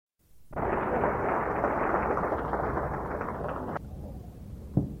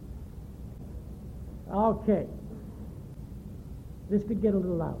Okay. This could get a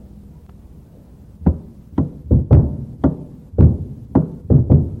little loud.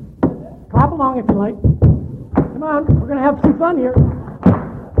 Clap along if you like. Come on, we're going to have some fun here.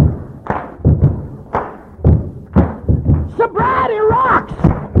 Sobriety rocks!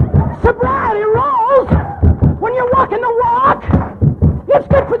 Sobriety rolls! When you're walking the walk, it's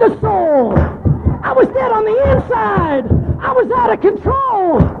good for the soul. I was dead on the inside. I was out of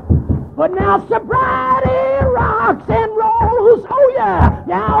control. But now sobriety rocks and rolls. Oh yeah,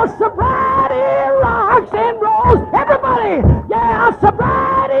 now sobriety rocks and rolls. Everybody, yeah,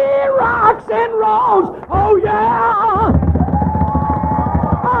 sobriety rocks and rolls. Oh yeah.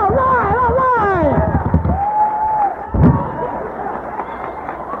 All right, all right.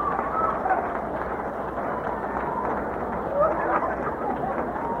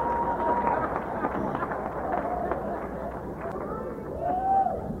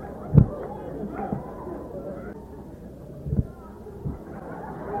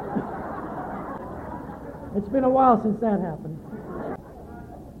 It's been a while since that happened.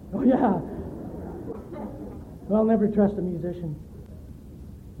 Oh, yeah. Well, never trust a musician.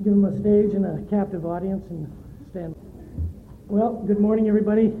 Give them a stage and a captive audience and stand. Well, good morning,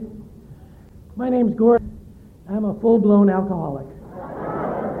 everybody. My name's Gordon. I'm a full-blown alcoholic.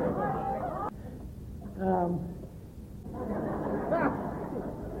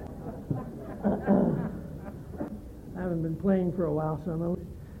 I haven't been playing for a while, so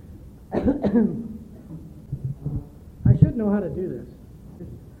I should know how to do this.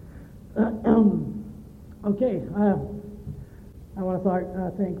 Okay, I want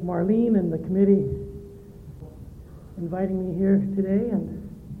to thank Marlene and the committee inviting me here today, and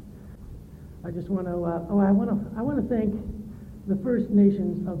I just want to. I want to thank the First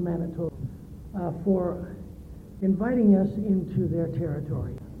Nations of Manitoba for inviting us into their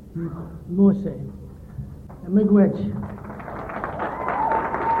territory. Mose, Miigwech.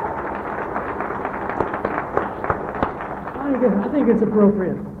 I think it's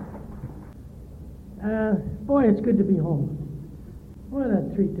appropriate. Boy, it's good to be home. What a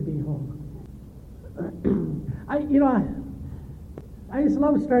treat to be home. I just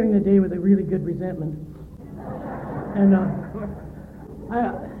love starting the day with a really good resentment. And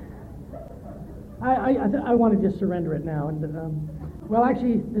I want to just surrender it now. And well,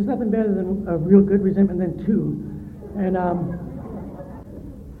 actually, there's nothing better than a real good resentment than two. And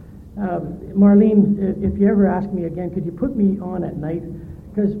Marlene, if you ever ask me again, could you put me on at night?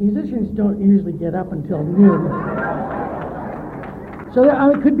 Because musicians don't usually get up until noon. So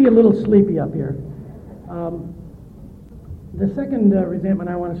I could be a little sleepy up here. The second resentment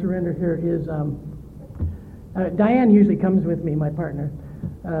I want to surrender here is Diane usually comes with me, my partner,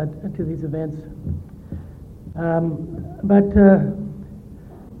 to these events. But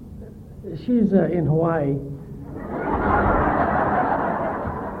she's in Hawaii.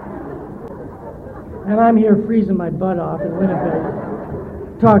 And I'm here freezing my butt off in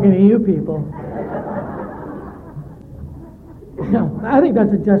Winnipeg, talking to you people. I think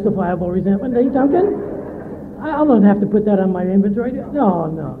that's a justifiable resentment, eh, Duncan? I don't have to put that on my inventory.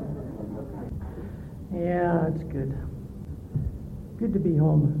 No. Yeah, it's good. Good to be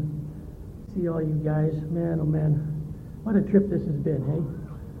home. See all you guys. Man, oh man. What a trip this has been, hey?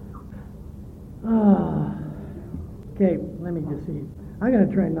 Okay, let me just see. I'm going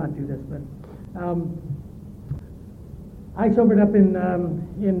to try and not do this, but... I sobered up in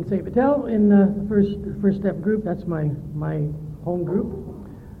St. Vital in the first step group. That's my home group,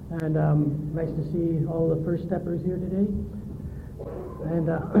 and nice to see all the first steppers here today. And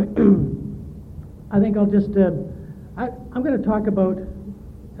I think I'll just I'm going to talk about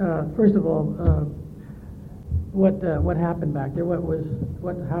first of all what happened back there.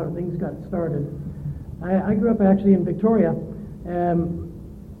 How things got started. I grew up actually in Victoria.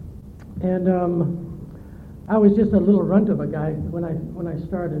 And I was just a little runt of a guy when I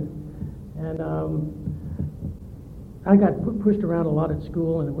started, and I got pushed around a lot at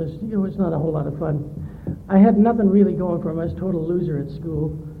school, and it was not a whole lot of fun. I had nothing really going for me. I was a total loser at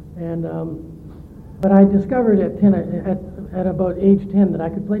school, and but I discovered at about age 10 that I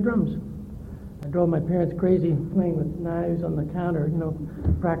could play drums. I drove my parents crazy playing with knives on the counter,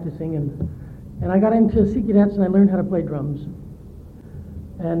 practicing, and I got into Sea Cadets and I learned how to play drums.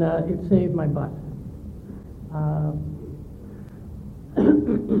 And it saved my butt.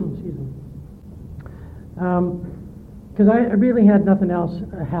 Excuse me. Because I really had nothing else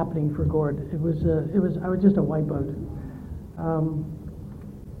happening for Gord. I was just a wipeout.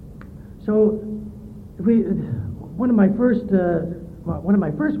 So one of my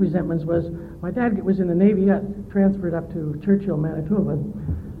first resentments was my dad was in the Navy. He got transferred up to Churchill, Manitoba.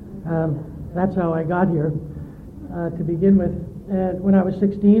 that's how I got here to begin with. When I was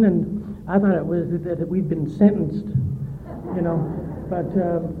 16, and I thought it was that we'd been sentenced, you know. But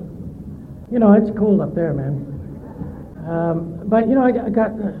you know, it's cold up there, man. But you know, I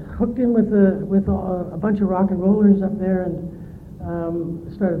got hooked in with a bunch of rock and rollers up there, and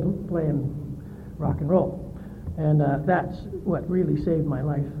started playing rock and roll, and that's what really saved my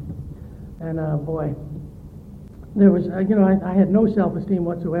life. And boy, there was you know, I had no self-esteem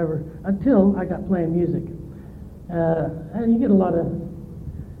whatsoever until I got playing music, and you get a lot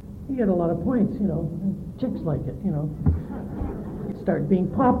of points, you know. Chicks like it, you know. You start being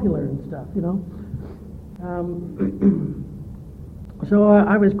popular and stuff, you know. So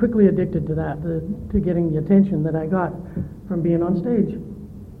I was quickly addicted to that, to getting the attention that I got from being on stage.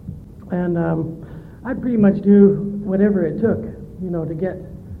 And I'd pretty much do whatever it took, you know, to get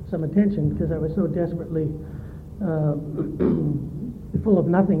some attention, because I was so desperately full of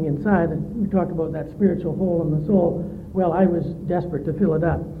nothing inside. We talked about that spiritual hole in the soul. Well, I was desperate to fill it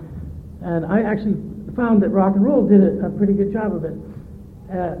up. And I actually found that rock and roll did a pretty good job of it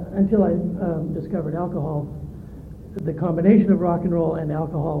until I discovered alcohol. The combination of rock and roll and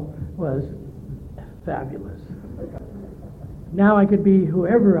alcohol was fabulous. Now I could be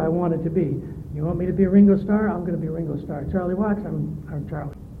whoever I wanted to be. You want me to be a Ringo Starr? I'm going to be a Ringo Starr. Charlie Watts? I'm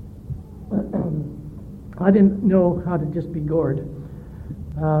Charlie. I didn't know how to just be Gord.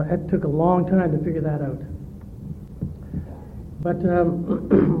 It took a long time to figure that out. But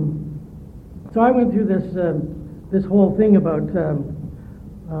so I went through this whole thing about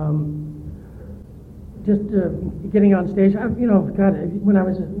just getting on stage. You know, God, when I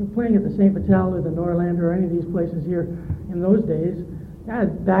was playing at the St. Vital or the Norland or any of these places here in those days, I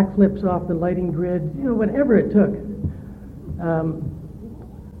had backflips off the lighting grid, you know, whatever it took.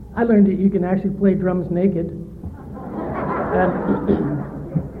 I learned that you can actually play drums naked. And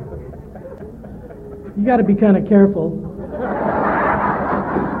you got to be kind of careful.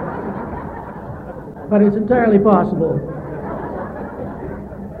 But it's entirely possible.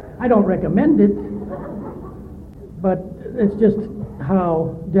 I don't recommend it, but it's just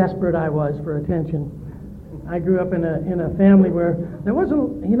how desperate I was for attention. I grew up in a family where there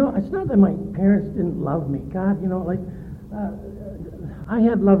wasn't, you know, it's not that my parents didn't love me. God, you know, like, I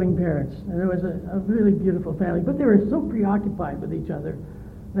had loving parents, and it was a really beautiful family, but they were so preoccupied with each other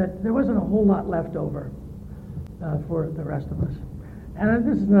that there wasn't a whole lot left over for the rest of us. And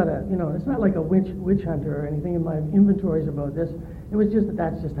this is not you know, it's not like a witch hunter or anything in my inventories about this. It was just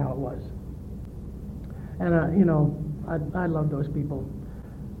that's just how it was. And you know, I love those people.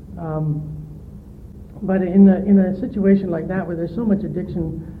 But in a situation like that, where there's so much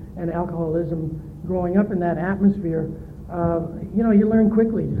addiction and alcoholism growing up in that atmosphere, you know, you learn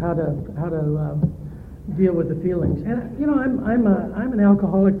quickly how to deal with the feelings. And you know, I'm an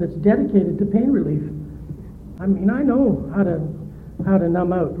alcoholic that's dedicated to pain relief. I mean, I know how to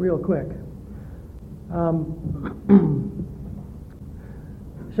numb out real quick.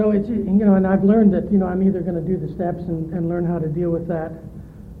 So it's, you know, and I've learned that, you know, I'm either going to do the steps and learn how to deal with that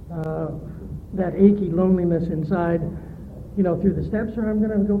achy loneliness inside, you know, through the steps, or I'm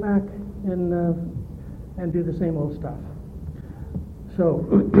going to go back and do the same old stuff. So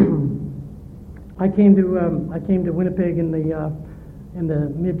I came to Winnipeg in the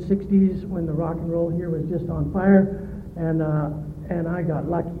mid '60s when the rock and roll here was just on fire, and I got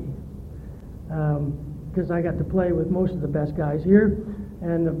lucky because I got to play with most of the best guys here,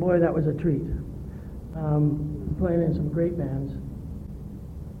 and boy, that was a treat. Playing in some great bands,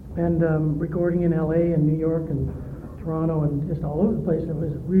 and recording in LA and New York and Toronto and just all over the place. It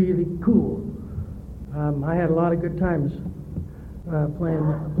was really cool. I had a lot of good times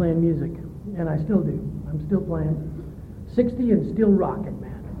playing music, and I still do. I'm still playing. 60 and still rocking,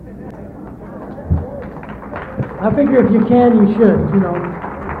 man. I figure if you can, you should, you know.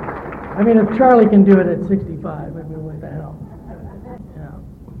 I mean, if Charlie can do it at 65, I mean, what the hell? Yeah.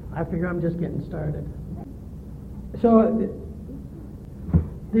 I figure I'm just getting started. So,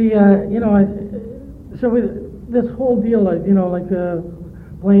 you know, so with this whole deal, you know, like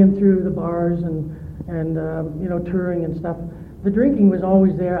playing through the bars and you know, touring and stuff, the drinking was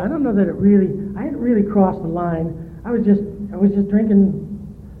always there. I don't know that I hadn't really crossed the line. I was just drinking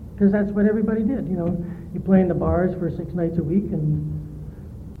because that's what everybody did, you know. You play in the bars for 6 nights a week, and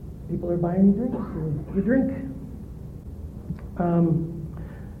people are buying you drinks, and you drink.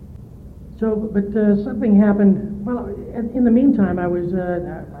 But something happened. Well, in the meantime,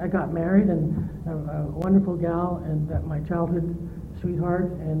 I got married, and a wonderful gal, and my childhood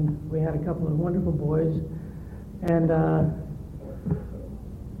sweetheart, and we had a couple of wonderful boys, and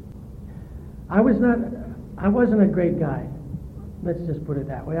I wasn't a great guy. let's just put it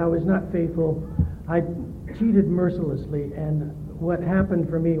that way. I was not faithful. I cheated mercilessly, and what happened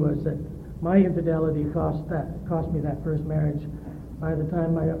for me was that my infidelity cost me that first marriage. By the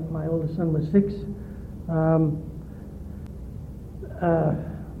time my oldest son was 6,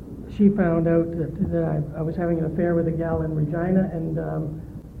 she found out that I was having an affair with a gal in Regina, and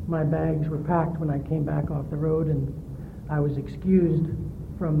my bags were packed when I came back off the road, and I was excused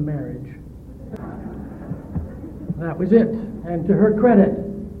from marriage. That was it. And to her credit,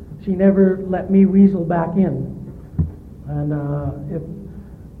 she never let me weasel back in. And if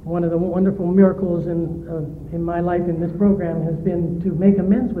one of the wonderful miracles in my life in this program has been to make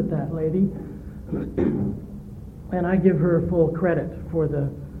amends with that lady, and I give her full credit for the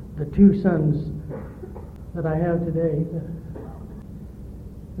 2 sons that I have today.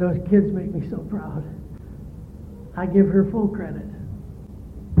 Those kids make me so proud. I give her full credit,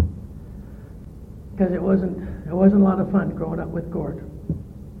 because it wasn't a lot of fun growing up with Gord.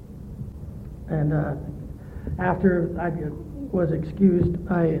 And after I was excused,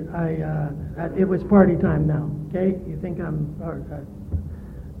 it was party time now. Okay, I think I'm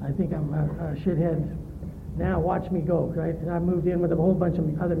a shithead. Now watch me go. Right, I moved in with a whole bunch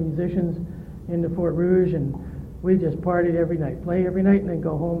of other musicians into Fort Rouge, and we just partied every night, play every night, and then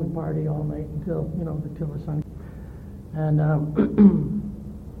go home and party all night until the sun. And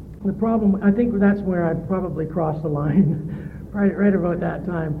the problem, I think that's where I probably crossed the line, right about that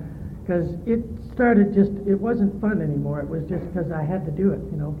time, because it wasn't fun anymore. It was just because I had to do it,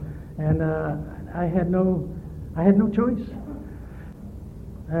 and I had no choice.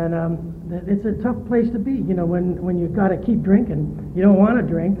 And it's a tough place to be, when you've got to keep drinking. You don't want to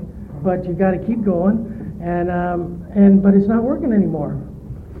drink, but you got to keep going, but it's not working anymore.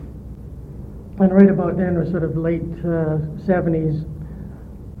 And right about then, was sort of late 70s.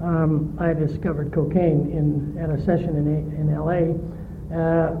 I discovered cocaine at a session in L.A.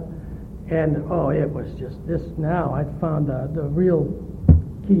 And it was just this. Now I found the real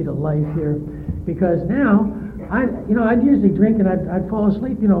key to life here, because now I'd usually drink and I'd fall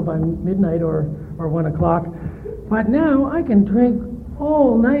asleep by midnight or 1 o'clock, but now I can drink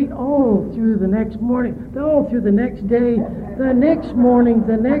all night, all through the next morning, all through the next day, the next morning,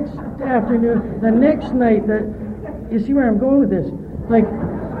 the next afternoon, the next night. You see where I'm going with this? Like,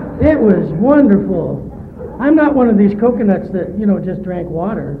 it was wonderful. I'm not one of these coconuts that just drank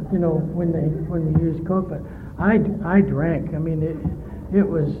water when we used Coke, but I drank. I mean, it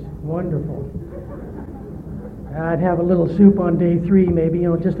was wonderful. I'd have a little soup on day 3, maybe,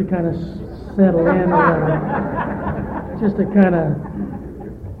 just to kind of settle in, just to kind of,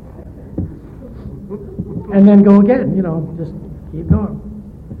 and then go again, just keep going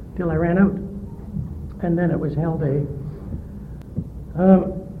till I ran out, and then it was hell day.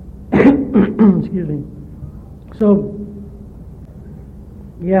 Excuse me. So,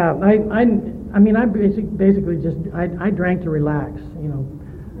 yeah, I basically just I drank to relax,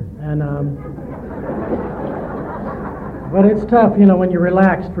 and but it's tough, when you're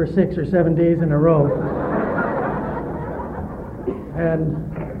relaxed for 6 or 7 days in a row, and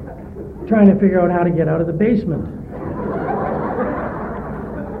trying to figure out how to get out of the basement.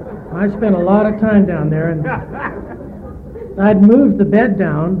 I spent a lot of time down there, and I'd moved the bed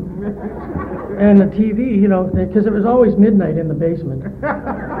down and the TV, because it was always midnight in the basement.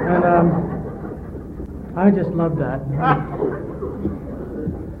 And I just loved that.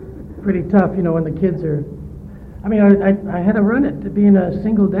 Pretty tough, when the kids are... I had to run it, to being a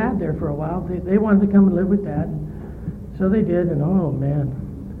single dad there for a while. They wanted to come and live with Dad. So they did, and oh man,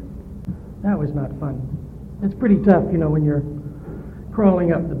 that was not fun. It's pretty tough, when you're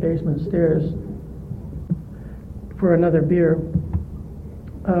crawling up the basement stairs for another beer,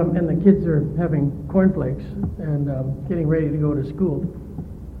 and the kids are having cornflakes and getting ready to go to school.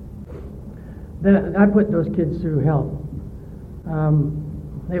 I put those kids through hell.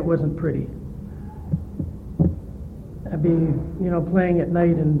 It wasn't pretty. I'd be, playing at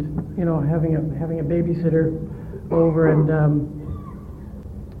night and, having a babysitter over and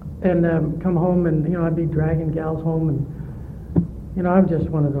come home and, I'd be dragging gals home and, I'm just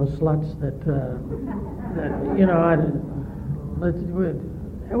one of those sluts that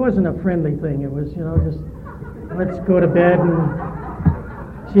it wasn't a friendly thing. It was, just let's go to bed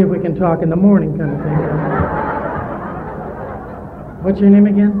and see if we can talk in the morning kind of thing. What's your name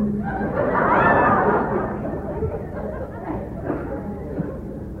again?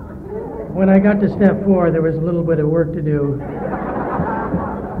 When I got to step 4, there was a little bit of work to do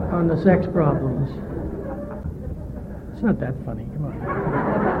on the sex problems. It's not that funny. Come on.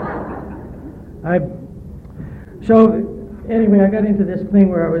 So anyway, I got into this thing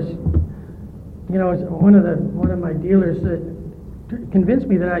where I was, one of my dealers convinced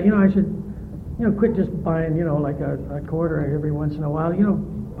me that I should, quit just buying, like a quarter every once in a while.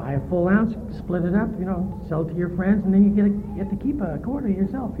 Buy a full ounce, split it up, sell it to your friends, and then you get to keep a quarter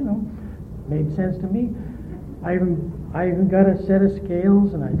yourself. Made sense to me. I even got a set of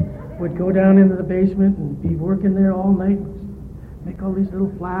scales, and I would go down into the basement and be working there all night, make all these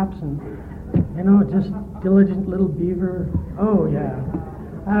little flaps, and just diligent little beaver. Oh yeah,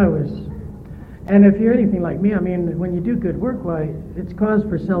 I was. And if you're anything like me, when you do good work, why, it's cause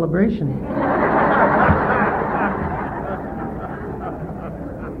for celebration.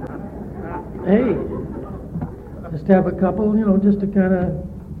 Hey, just have a couple, just to kind of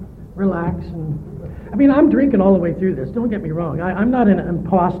relax. And I'm drinking all the way through this. Don't get me wrong. I'm not an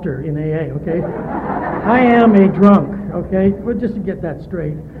imposter in AA, okay? I am a drunk, okay? Well, just to get that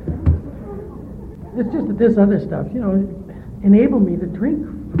straight. It's just that this other stuff, enabled me to drink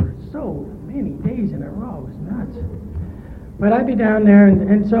for so many days in a row. It was nuts. But I'd be down there,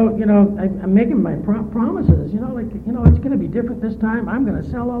 and so, I'm making my promises, it's going to be different this time. I'm going to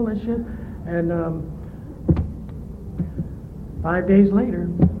sell all this shit. And 5 days later,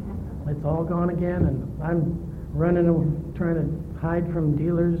 it's all gone again, and I'm running, trying to hide from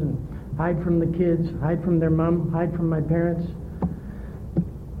dealers and hide from the kids, hide from their mom, hide from my parents.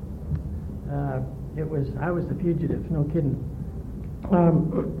 I was the fugitive, no kidding.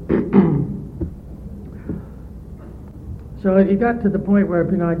 So it got to the point where,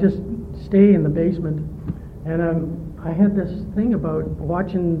 I just stay in the basement, and I had this thing about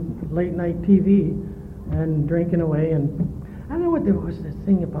watching late night TV and drinking away, and I don't know what there was this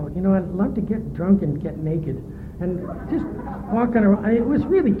thing about. I'd love to get drunk and get naked and just walking around. It was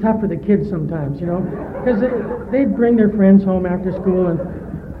really tough for the kids sometimes, because they'd bring their friends home after school, and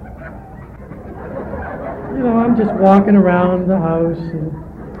I'm just walking around the house, and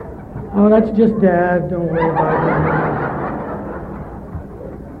oh, that's just Dad. Don't worry about it.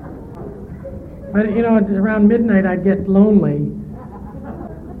 But around midnight I'd get lonely,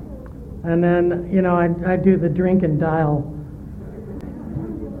 and then I'd do the drink and dial.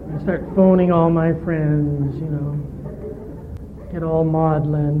 I'd start phoning all my friends, get all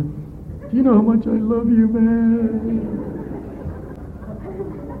maudlin. Do you know how much I love you, man?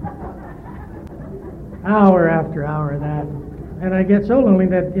 Hour after hour of that, and I get so lonely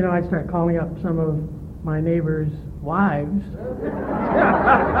that I'd start calling up some of my neighbors' wives.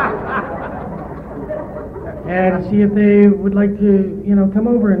 And see if they would like to, come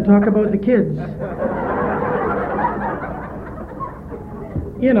over and talk about the kids.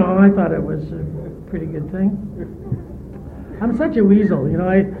 I thought it was a pretty good thing. I'm such a weasel,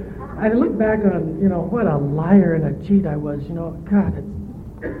 I look back on, what a liar and a cheat I was, God.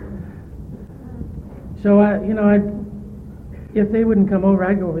 So, if they wouldn't come over,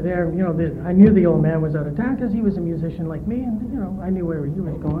 I'd go over there. I knew the old man was out of town because he was a musician like me, and, I knew where he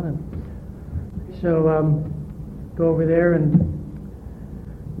was going. And so, go over there and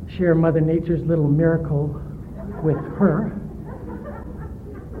share Mother Nature's little miracle with her.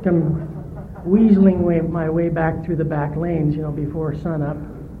 Come weaseling my way back through the back lanes, before sunup.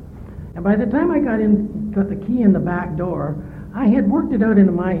 And by the time I got the key in the back door, I had worked it out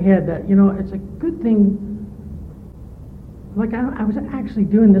into my head that, it's a good thing, like I was actually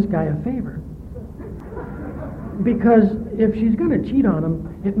doing this guy a favor. Because if she's going to cheat on him,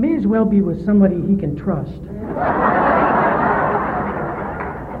 it may as well be with somebody he can trust.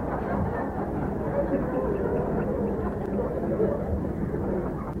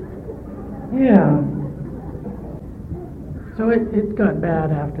 Yeah. So it got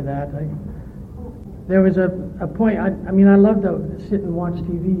bad after that. There was a point, I loved to sit and watch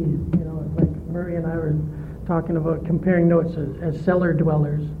TV, like Murray and I were talking about comparing notes as cellar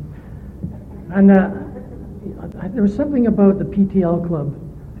dwellers. And there was something about the PTL club.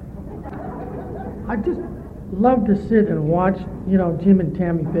 I just loved to sit and watch, Jim and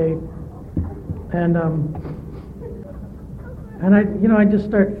Tammy Faye. And I just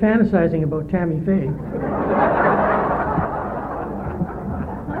start fantasizing about Tammy Faye.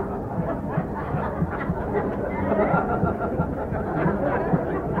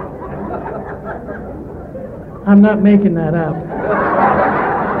 I'm not making that up.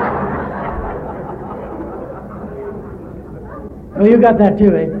 Oh, you got that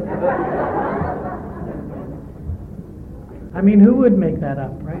too, eh? Who would make that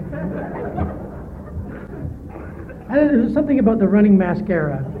up, right? There's something about the running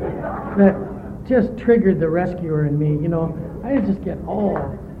mascara that just triggered the rescuer in me, I just get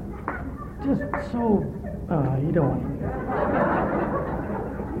just so, you don't want to.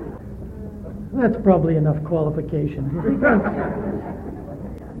 That's probably enough qualification. Do you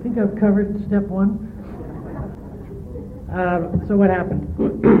think I've covered step one? So what happened?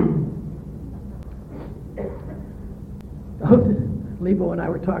 Lebo and I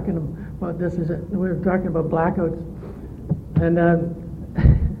were talking about this. We were talking about blackouts, and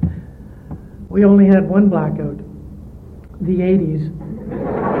we only had one blackout, the 80s.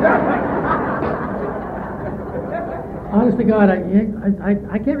 Honest to God,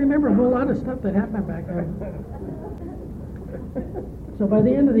 I can't remember a whole lot of stuff that happened back then. So by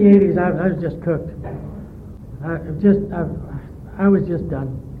the end of the 80s, I was just cooked. I was just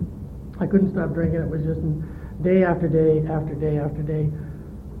done. I couldn't stop drinking. It was just day after day after day after day,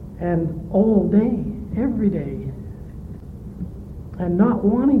 and all day, every day, and not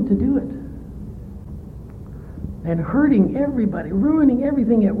wanting to do it, and hurting everybody, ruining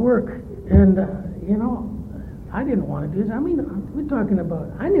everything at work, and I didn't want to do this. I mean, we're talking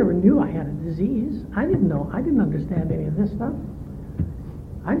about, I never knew I had a disease. I didn't know. I didn't understand any of this stuff.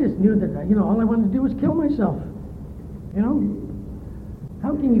 I just knew that, all I wanted to do was kill myself.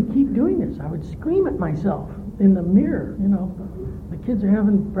 How can you keep doing this? I would scream at myself in the mirror, The kids are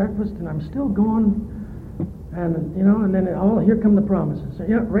having breakfast and I'm still going, and, and then, here come the promises. So,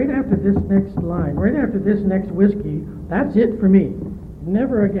 right after this next line, right after this next whiskey, that's it for me.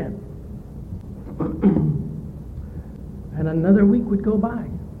 Never again. And another week would go by.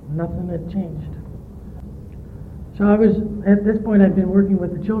 Nothing had changed. So at this point, I'd been working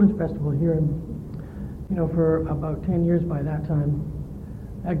with the Children's Festival here, for about 10 years by that time.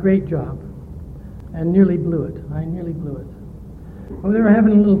 A great job. And nearly blew it. I nearly blew it. Well, they were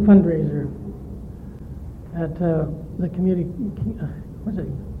having a little fundraiser at the community,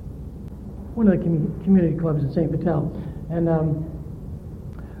 one of the community clubs in St. Vital. And,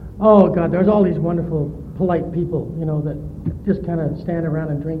 oh God, there's all these wonderful, polite people, that just kind of stand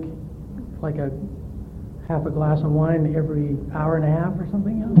around and drink like half a glass of wine every hour and a half or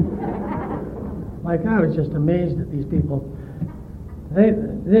something. Like, I was just amazed at these people.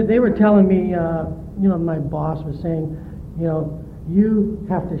 They were telling me, my boss was saying, you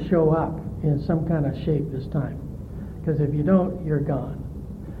have to show up in some kind of shape this time, because if you don't, you're gone.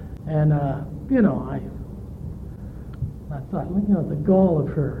 And I thought, the gall of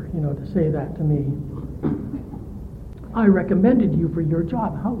her, to say that to me. I recommended you for your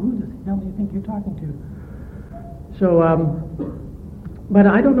job. Who the hell do you think you're talking to? So, but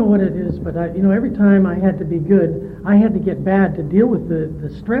I don't know what it is, but every time I had to be good, I had to get bad to deal with the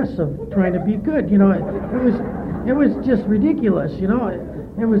stress of trying to be good. It was just ridiculous.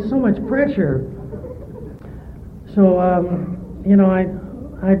 It was so much pressure. So,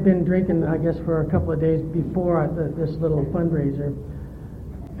 I'd been drinking, I guess, for a couple of days before this little fundraiser,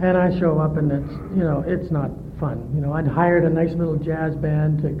 and I show up and it's not fun. I'd hired a nice little jazz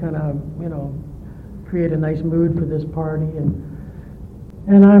band to kind of, create a nice mood for this party,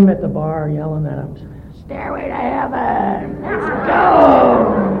 and I'm at the bar yelling at them, "Stairway to Heaven, let's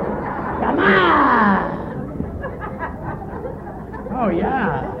go! Come on! Oh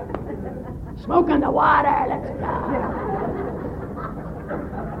yeah! Smoke on the water, let's go!"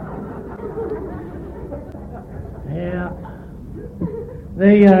 Yeah.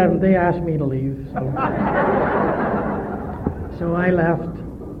 They asked me to leave, so I left.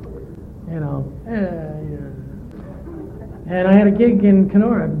 And I had a gig in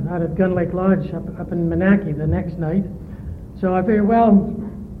Kenora out at Gun Lake Lodge up in Menaki the next night. So I figured, well,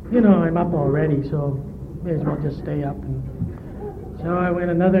 I'm up already, so may as well just stay up. And so I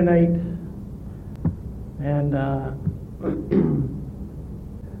went another night, and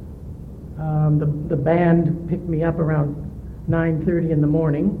the band picked me up around 9:30 in the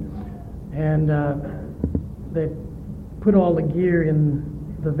morning, and they put all the gear in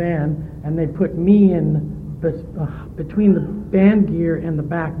the van, and they put me in between the band gear and the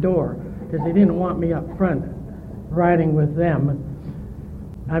back door, because they didn't want me up front riding with them.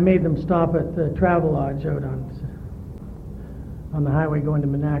 I made them stop at the Travel Lodge out on the highway going to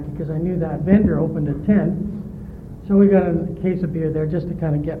Menaki, because I knew that vendor opened at 10, so we got a case of beer there just to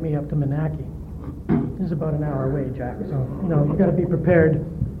kind of get me up to Menaki. This is about an hour away, Jack, so you got to be prepared.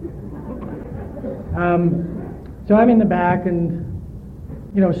 So I'm in the back and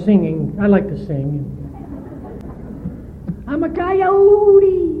singing. I like to sing. I'm a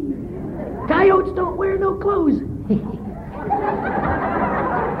coyote. Coyotes don't wear no clothes.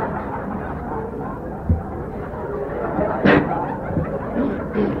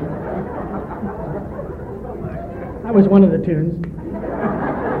 That was one of the tunes.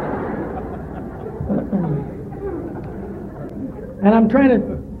 And I'm trying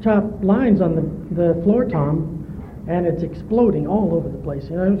to chop lines on the floor tom, and it's exploding all over the place.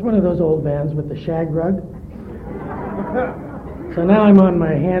 It was one of those old vans with the shag rug. So now I'm on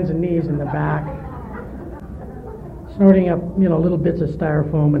my hands and knees in the back. snorting up, little bits of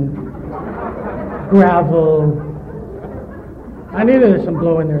styrofoam and gravel. I knew there was some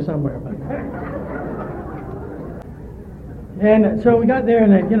blow in there somewhere, but. And so we got there,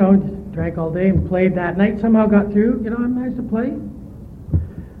 and I, drank all day and played that night. Somehow got through. I managed to play.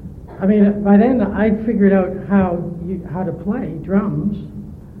 I mean, by then I'd figured out how to play drums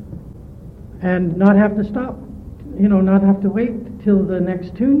and not have to stop. Not have to wait till the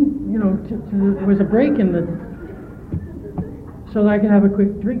next tune. There was a break in the, so that I could have a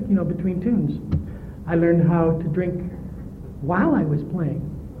quick drink. Between tunes. I learned how to drink while I was playing,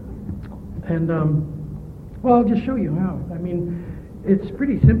 and well, I'll just show you how. I mean, it's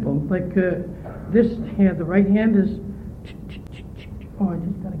pretty simple. Like this hand, the right hand is. Oh, I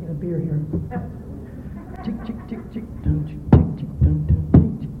just gotta get a beer here. Chick chick chick chick dun chick chick chick dun dun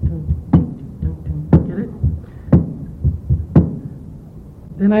chick chick dun dun dun. Get it?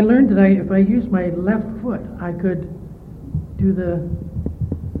 Then I learned that if I used my left foot, I could do the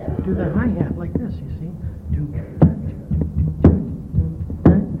hi-hat like this. You see?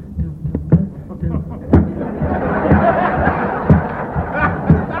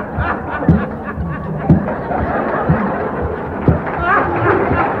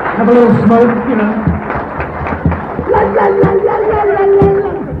 Have a little smoke, La la la la la la la.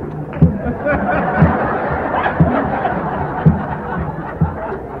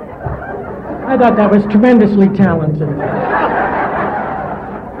 I thought that was tremendously talented.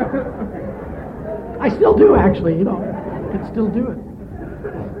 I still do, actually, I can still do it.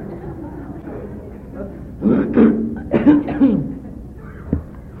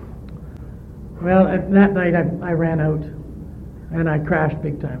 Well, that night I ran out. And I crashed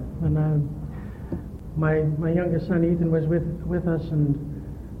big time. And my youngest son Ethan was with us, and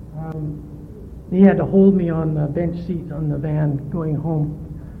he had to hold me on the bench seat on the van going home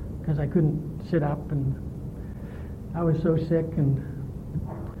because I couldn't sit up, and I was so sick. And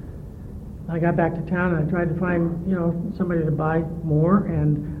I got back to town, and I tried to find somebody to buy more,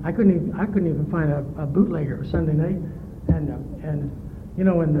 and I couldn't even find a bootlegger. It was Sunday night, and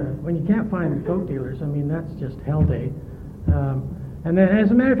when you can't find coke dealers, I mean that's just hell day. And then, as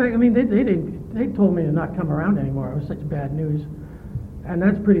a matter of fact, I mean, they told me to not come around anymore. It was such bad news, and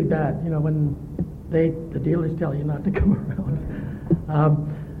that's pretty bad, when the dealers tell you not to come around.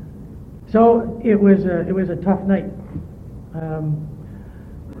 So it was a tough night,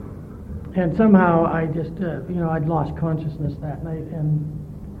 and somehow I just, I'd lost consciousness that night, and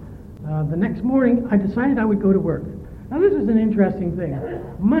the next morning I decided I would go to work. Now this is an interesting thing.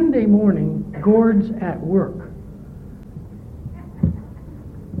 Monday morning, Gord's at work.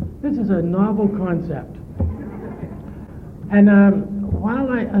 This is a novel concept, and while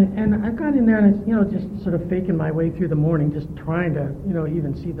I got in there and I, just sort of faking my way through the morning, just trying to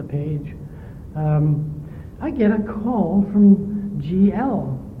even see the page, I get a call from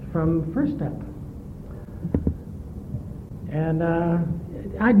GL from First Step, and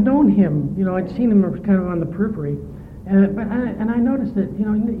I'd known him, I'd seen him kind of on the periphery, but I noticed that he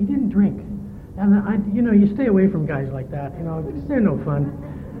didn't drink, and you stay away from guys like that, because they're no fun.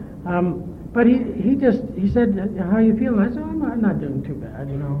 But he said, how are you feeling? I said, I'm not doing too bad,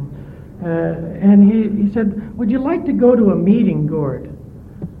 and he said, would you like to go to a meeting, Gord?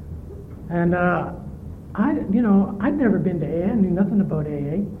 And I'd never been to AA, I knew nothing about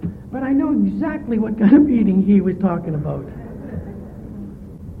AA, but I know exactly what kind of meeting he was talking about.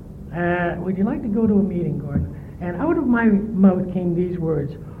 Would you like to go to a meeting, Gord? And out of my mouth came these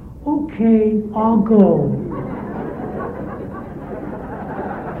words, okay, I'll go.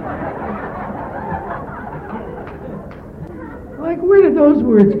 Like, where did those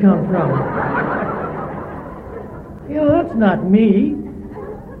words come from? That's not me.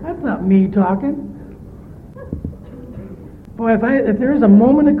 That's not me talking. Boy, if there is a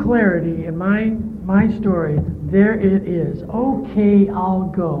moment of clarity in my story, there it is. Okay, I'll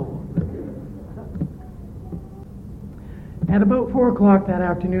go. At about 4 o'clock that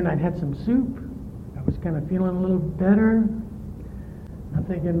afternoon, I'd had some soup. I was kind of feeling a little better. I'm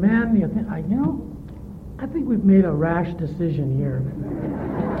thinking, man, I think we've made a rash decision here.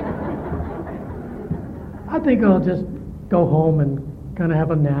 I think I'll just go home and kind of have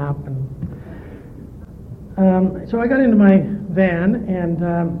a nap. And so I got into my van, and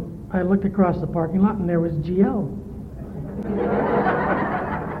I looked across the parking lot, and there was GL.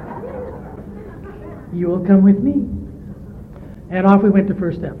 You will come with me. And off we went to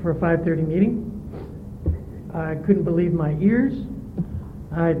First Step for a 5:30 meeting. I couldn't believe my ears.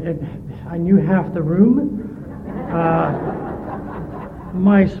 I knew half the room. I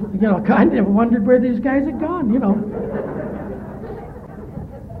never wondered where these guys had gone,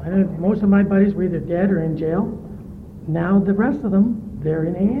 I think most of my buddies were either dead or in jail. now the rest of them, they're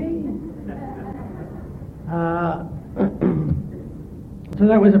in AA. So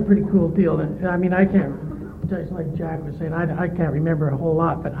that was a pretty cool deal. I mean, I can't, just like Jack was saying, I can't remember a whole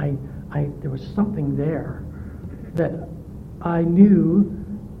lot, but there was something there that I knew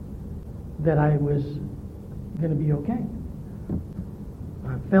that I was going to be okay.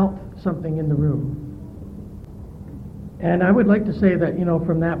 I felt something in the room. And I would like to say that,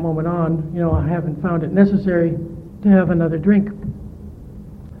 from that moment on, I haven't found it necessary to have another drink.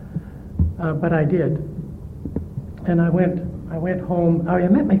 But I did. And I went home. I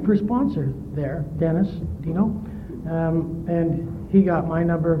met my first sponsor there, Dennis Dino. And he got my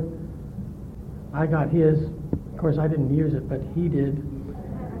number. I got his. Of course, I didn't use it, but he did.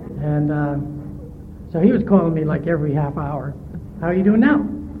 And so he was calling me like every half hour. How are you doing now?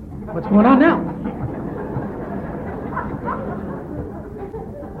 What's going on now?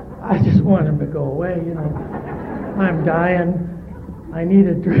 I just want him to go away, I'm dying. I need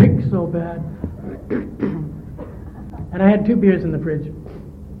a drink so bad. And I had 2 beers in the fridge.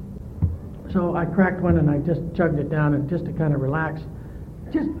 So I cracked one and I just chugged it down, and just to kind of relax.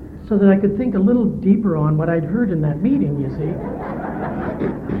 Just so that I could think a little deeper on what I'd heard in that meeting, you see.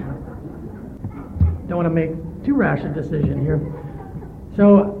 Don't want to make too rash a decision here.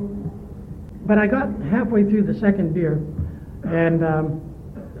 So, but I got halfway through the second beer, and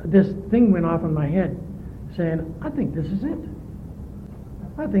this thing went off in my head, saying, I think this is it.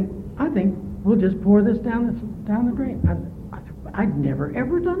 I think we'll just pour this down the drain. I'd never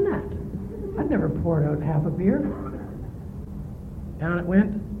ever done that. I'd never poured out half a beer. Down it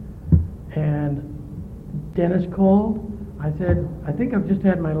went, and Dennis called. I said, I think I've just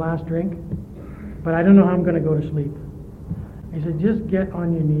had my last drink, but I don't know how I'm going to go to sleep. He said, just get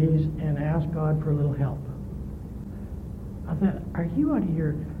on your knees and ask God for a little help. I said, are you out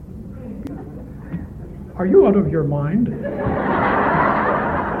of your mind?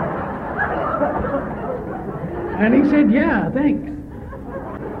 And he said, yeah, thanks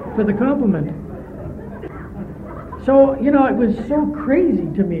for the compliment. So, it was so crazy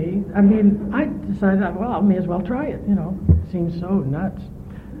to me. I mean, I decided, well, I may as well try it, It seems so nuts.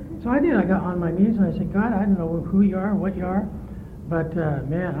 So I did. I got on my knees and I said, God, I don't know who you are, what you are, but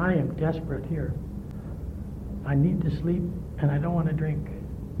man, I am desperate here. I need to sleep and I don't want to drink.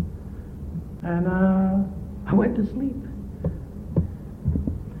 And I went to sleep.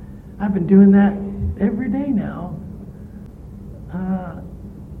 I've been doing that every day now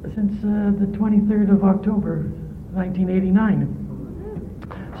since the 23rd of October, 1989.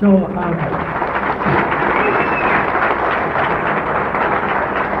 So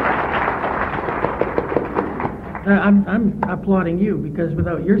I'm applauding you, because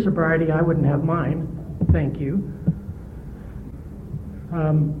without your sobriety, I wouldn't have mine. Thank you.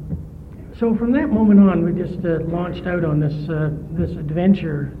 So from that moment on, we just launched out on this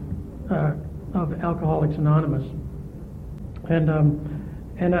adventure of Alcoholics Anonymous, and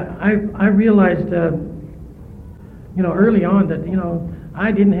I realized early on that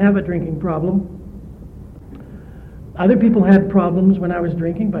I didn't have a drinking problem. Other people had problems when I was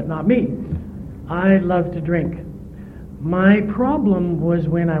drinking, but not me. I love to drink. My problem was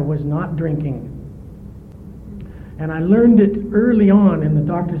when I was not drinking. And I learned it early on in the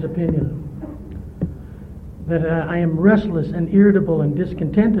doctor's opinion, that I am restless and irritable and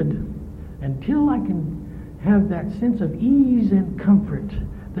discontented until I can have that sense of ease and comfort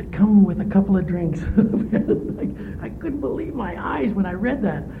that come with a couple of drinks. I couldn't believe my eyes when I read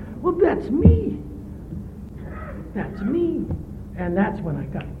that. Well, that's me. That's me. And that's when I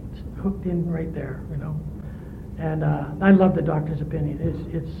got hooked in right there, And I love the doctor's opinion.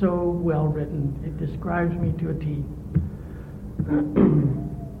 It's so well written. It describes me to a T.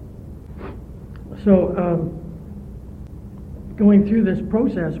 So going through this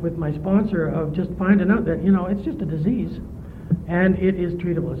process with my sponsor of just finding out that, it's just a disease and it is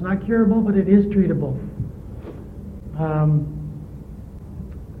treatable. It's not curable, but it is treatable.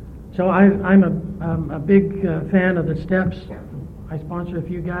 So I'm a big fan of the steps. I sponsor a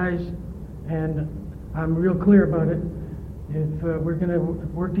few guys, and I'm real clear about it. If we're going to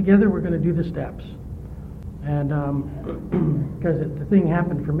work together, we're going to do the steps. And because the thing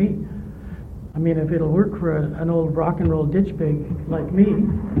happened for me. I mean, if it'll work for an old rock and roll ditch pig like me,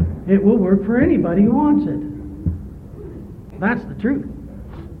 it will work for anybody who wants it. That's the truth.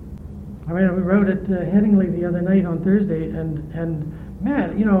 I mean, we wrote at Headingley the other night on Thursday, and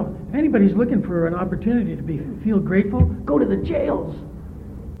man, if anybody's looking for an opportunity to feel grateful, go to the jails.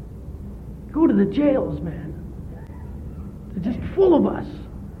 Go to the jails, man. They're just full of us.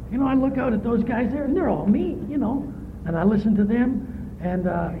 I look out at those guys there, and they're all me, and I listen to them, and,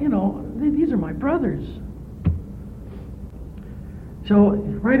 these are my brothers. So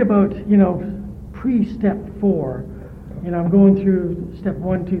right about, pre-step 4, I'm going through step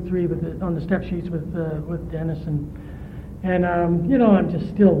 1, 2, 3 on the step sheets with Dennis, and I'm just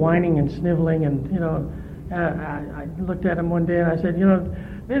still whining and sniveling, and I looked at him one day and I said,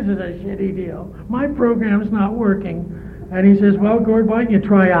 this is a shitty deal. My program's not working. And he says, well, Gord, why don't you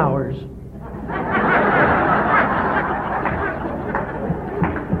try ours?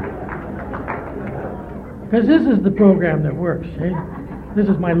 Because this is the program that works. Eh? This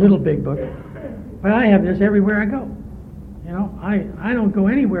is my little big book. But I have this everywhere I go. I don't go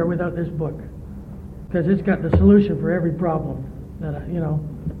anywhere without this book. Because it's got the solution for every problem that,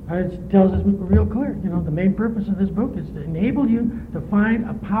 it tells us real clear. The main purpose of this book is to enable you to find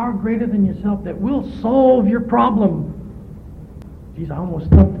a power greater than yourself that will solve your problem. Geez, I almost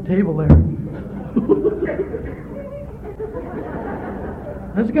stumped the table there.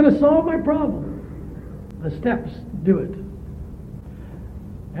 That's going to solve my problem. The steps do it.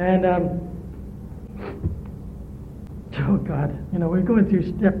 And, oh God, we're going through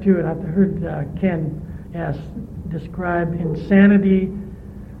step 2, and I've heard Ken describe insanity.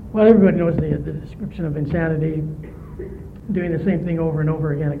 Well, everybody knows the description of insanity, doing the same thing over and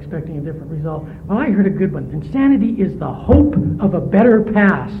over again, expecting a different result. Well, I heard a good one. Insanity is the hope of a better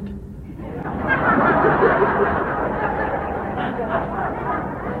past.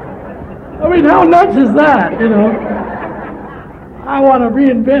 I mean, how nuts is that, I want to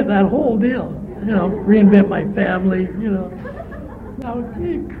reinvent that whole deal, reinvent my family,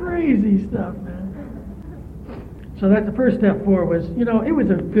 crazy stuff, man. So that's the first step 4 was, it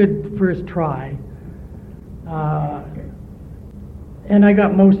was a good first try. And I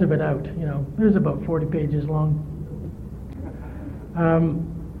got most of it out, It was about 40 pages long.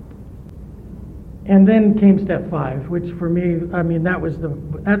 And then came step 5, which for me,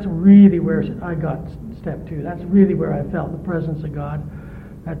 that's really where I got step 2. That's really where I felt the presence of God.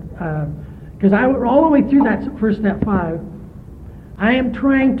 Because all the way through that first step 5, I am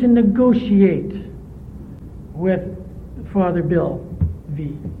trying to negotiate with Father Bill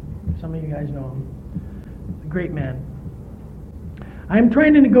V. Some of you guys know him. A great man. I'm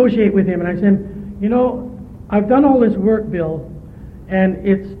trying to negotiate with him, and I said, I've done all this work, Bill, and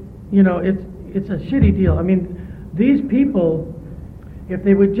it's a shitty deal. I mean, these people, if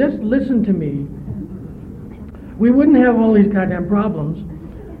they would just listen to me, we wouldn't have all these goddamn problems,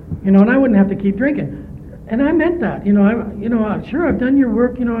 and I wouldn't have to keep drinking. And I meant that, sure, I've done your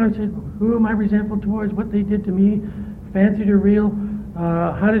work, I said, who am I resentful towards, what they did to me, fancied or real,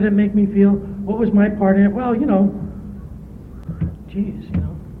 how did it make me feel, what was my part in it? Well, geez,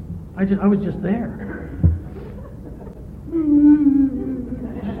 I was just there.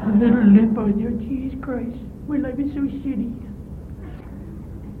 A little limp on your, Jesus Christ, my life is so shitty.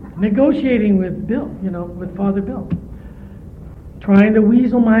 Negotiating with Bill, with Father Bill. Trying to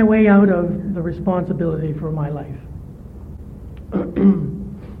weasel my way out of the responsibility for my life.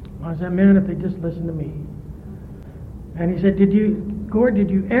 I said, man, if they just listen to me. And he said, Gord, did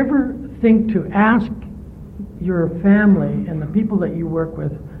you ever think to ask your family and the people that you work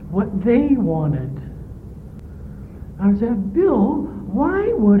with what they wanted? I said, Bill,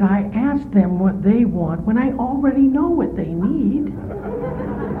 why would I ask them what they want when I already know what they need?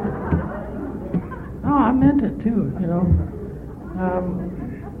 Oh, I meant it too,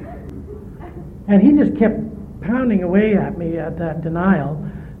 and he just kept pounding away at me at that denial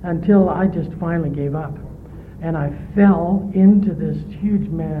until I just finally gave up. And I fell into this huge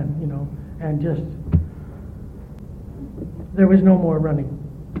man, and just, there was no more running.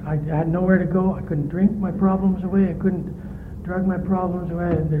 I had nowhere to go. I couldn't drink my problems away. I couldn't drug my problems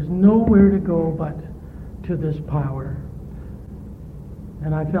away. There's nowhere to go but to this power.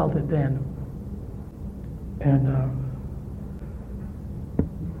 And I felt it then. And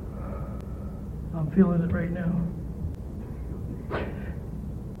I'm feeling it right now.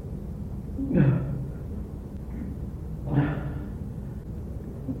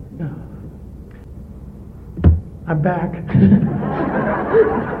 I'm back.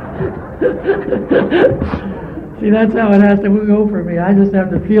 See, that's how it has to go for me. I just have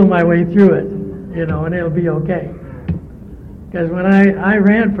to feel my way through it, and it'll be okay. Because when I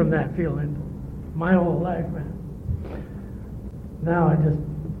ran from that feeling my whole life, man, now I just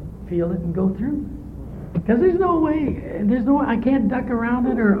feel it and go through. Because there's no I can't duck around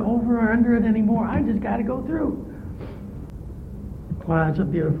it or over or under it anymore. I just got to go through. Wow, it's a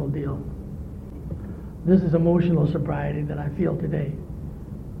beautiful deal. This is emotional sobriety that I feel today.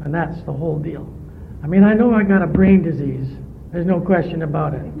 And that's the whole deal. I mean, I know I got a brain disease. There's no question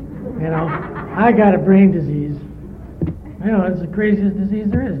about it. I got a brain disease. It's the craziest disease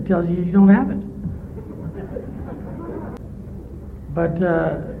there is. It tells you you don't have it. But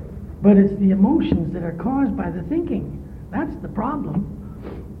it's the emotions that are caused by the thinking. That's the problem.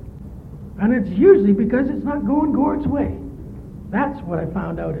 And it's usually because it's not going Gord's way. That's what I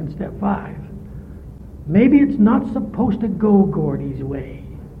found out in step 5. Maybe it's not supposed to go Gordy's way.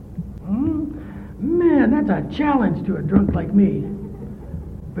 Man, that's a challenge to a drunk like me.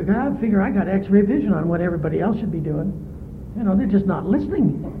 Because I figure I got X-ray vision on what everybody else should be doing. You know, they're just not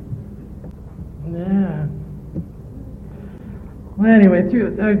listening. Yeah. Well, anyway,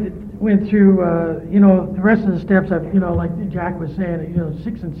 I went through, the rest of the steps. I've, like Jack was saying,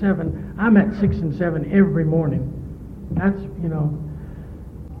 6 and 7. I'm at 6 and 7 every morning. That's,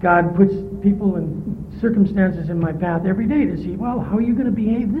 God puts people and circumstances in my path every day to see, well, how are you going to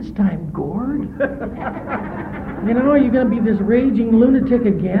behave this time, Gord? Are you going to be this raging lunatic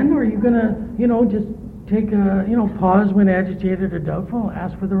again, or are you going to, just take a, pause when agitated or doubtful,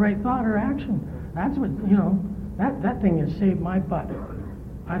 ask for the right thought or action? That's what, that thing has saved my butt.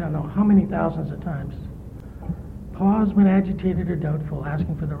 I don't know how many thousands of times. Pause when agitated or doubtful,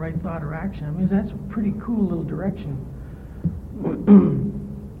 asking for the right thought or action. I mean, that's a pretty cool little direction.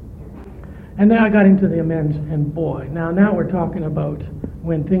 And then I got into the amends, and boy, now we're talking about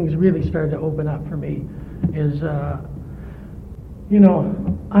when things really started to open up for me. Is I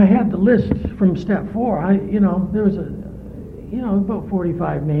had the list from step 4. There was about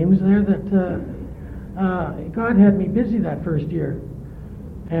 45 names there that God had me busy that first year,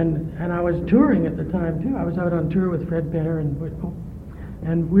 and I was touring at the time too. I was out on tour with Fred Penner and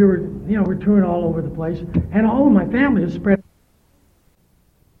we were we're touring all over the place, and all of my family was spread.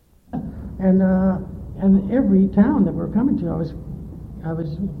 And every town that we're coming to, I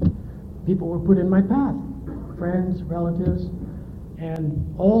was people were put in my path, friends, relatives,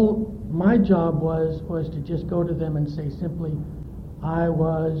 and all my job was to just go to them and say simply, I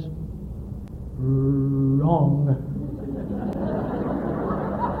was wrong.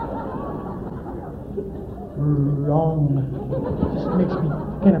 Wrong. Just makes me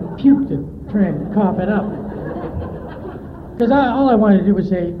kind of puke to try and cough it up. Because all I wanted to do was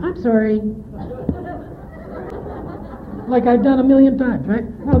say, I'm sorry. Like I've done a million times, right?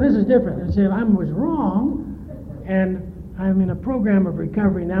 No, this is different. I say, I was wrong, and I'm in a program of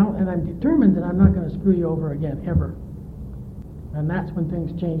recovery now, and I'm determined that I'm not going to screw you over again, ever. And that's when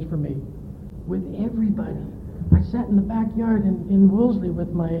things changed for me. With everybody. I sat in the backyard in Wolseley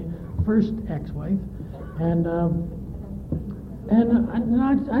with my first ex-wife, and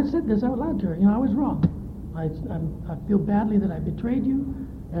I said this out loud to her. I was wrong. I feel badly that I betrayed you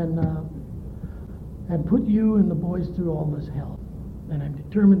and put you and the boys through all this hell. And I'm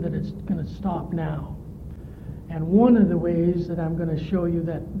determined that it's going to stop now. And one of the ways that I'm going to show you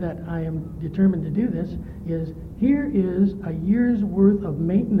that I am determined to do this is, here is a year's worth of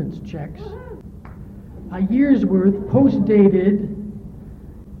maintenance checks, a year's worth post-dated,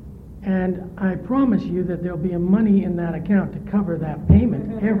 and I promise you that there'll be money in that account to cover that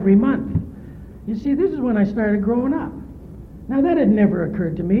payment every month. You see, this is when I started growing up. Now, that had never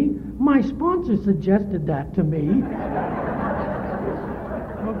occurred to me. My sponsor suggested that to me.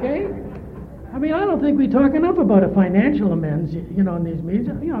 Okay? I mean, I don't think we talk enough about a financial amends, in these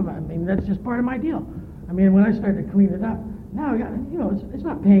meetings. That's just part of my deal. I mean, when I started to clean it up, now, it's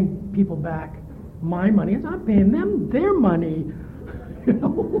not paying people back my money. It's not paying them their money.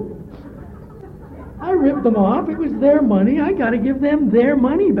 I ripped them off. It was their money. I got to give them their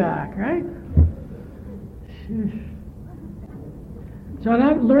money back, right? So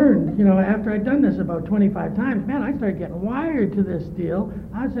I've learned, after I'd done this about 25 times, man, I started getting wired to this deal.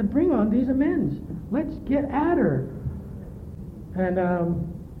 I said, bring on these amends. Let's get at her. And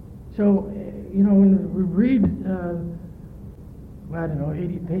when we read,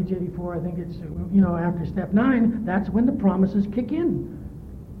 page 84, I think it's, after step 9, that's when the promises kick in.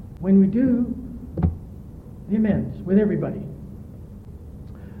 When we do the amends with everybody.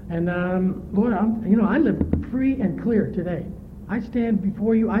 And, Lord, I live free and clear today. I stand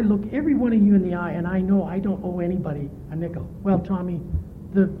before you, I look every one of you in the eye, and I know I don't owe anybody a nickel. Well, Tommy,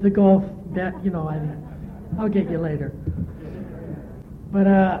 the golf bet, I'll get you later. But,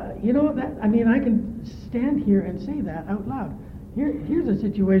 I can stand here and say that out loud. Here's a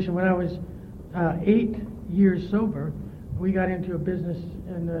situation when I was 8 years sober. We got into a business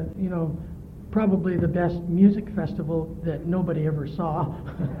and, probably the best music festival that nobody ever saw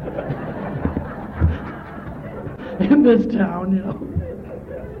in this town,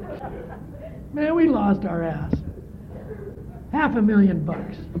 Man, we lost our ass.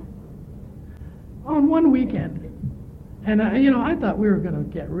 $500,000 on one weekend. And, I thought we were going to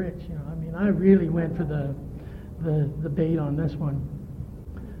get rich, I really went for the bait on this one.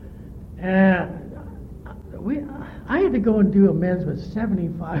 And I had to go and do amends with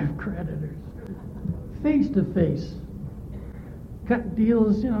 75 creditors, face to face. Cut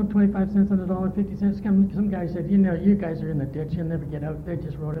deals, 25 cents on the dollar, 50 cents. Some guy said, you guys are in the ditch, you'll never get out. They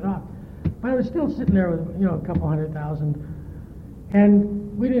just wrote it off. But I was still sitting there with, a couple $100,000,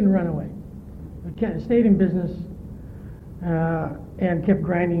 and we didn't run away. We stayed in business and kept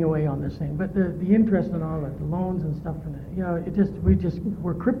grinding away on this thing. But the interest and all that, the loans and stuff, and we just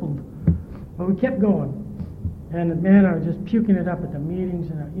were crippled. But we kept going. And man, I was just puking it up at the meetings,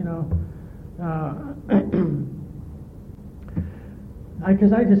 and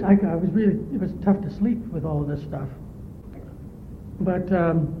because I was really, it was tough to sleep with all of this stuff. But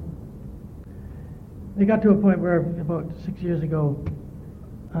it got to a point where about 6 years ago,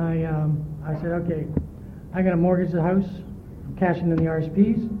 I said, okay, I got to mortgage the house. I'm cashing in the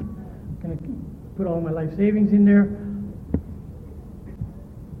RSPs. I'm going to put all my life savings in there,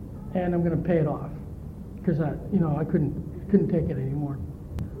 and I'm going to pay it off because I couldn't take it anymore.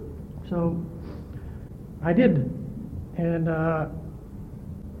 So I did, and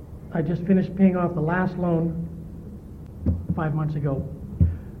I just finished paying off the last loan 5 months ago.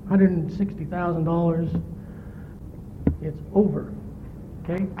 $160,000. It's over.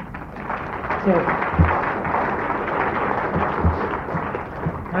 Okay? So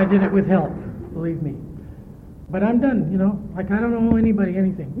I did it with help, believe me. But I'm done, like I don't owe anybody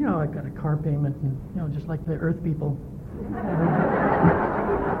anything. I got a car payment and, just like the earth people.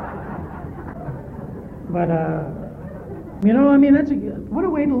 But, what a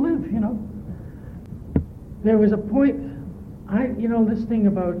way to live, There was a point, this thing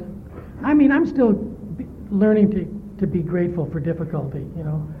about, I'm still learning to be grateful for difficulty,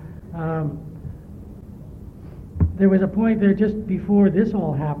 There was a point there just before this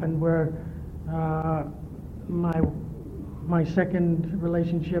all happened where my second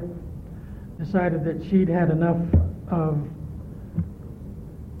relationship decided that she'd had enough of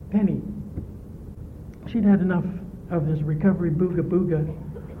Penny. She'd had enough of this recovery booga booga.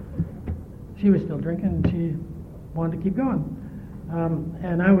 She was still drinking and she wanted to keep going.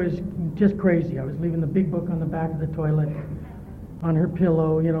 And I was just crazy. I was leaving the big book on the back of the toilet on her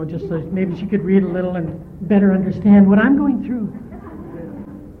pillow, just so maybe she could read a little and better understand what I'm going through.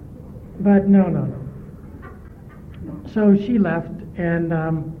 But no. So she left, and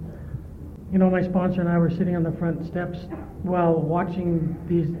my sponsor and I were sitting on the front steps while watching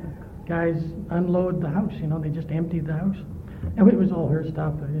these guys unload the house. They just emptied the house. And it was all her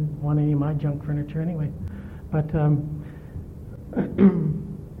stuff. I didn't want any of my junk furniture anyway. But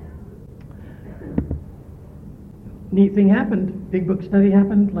neat thing happened. Big book study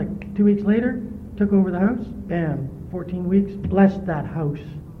happened like 2 weeks later. Took over the house. Bam. 14 weeks. Blessed that house.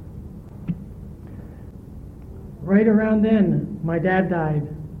 Right around then, my dad died.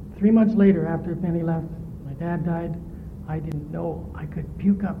 3 months later, after Penny left, my dad died. I didn't know I could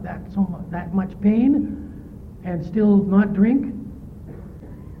puke up that much pain and still not drink.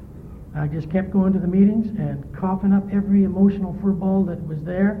 I just kept going to the meetings and coughing up every emotional furball that was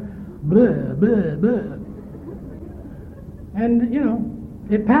there. Blah, blah, blah. And,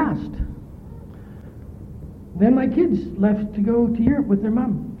 it passed. Then my kids left to go to Europe with their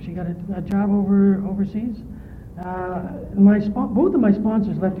mom. She got a job overseas. Both of my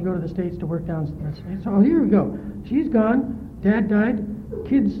sponsors left to go to the States to work down the States. So here we go. She's gone. Dad died.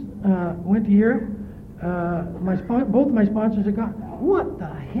 Kids went to Europe. Both of my sponsors are gone. What the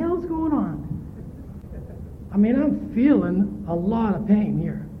hell's going on? I'm feeling a lot of pain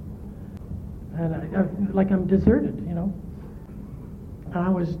here. And like I'm deserted, I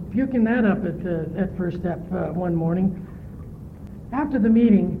was puking that up at First Step one morning. After the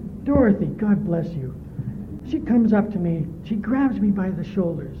meeting, Dorothy, God bless you, she comes up to me. She grabs me by the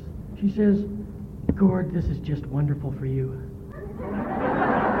shoulders. She says, Gord, this is just wonderful for you.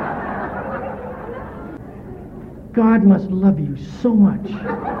 God must love you so much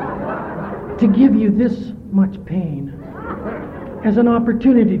to give you this much pain as an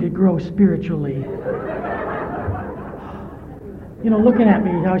opportunity to grow spiritually. Looking at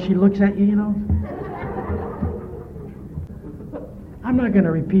me, how she looks at you, I'm not going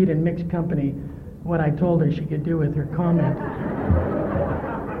to repeat in mixed company what I told her she could do with her comment.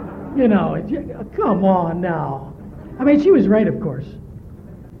 Come on now. She was right, of course.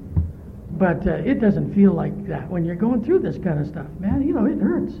 But it doesn't feel like that when you're going through this kind of stuff, man. It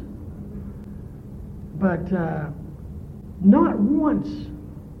hurts. But not once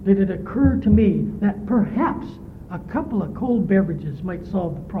did it occur to me that perhaps a couple of cold beverages might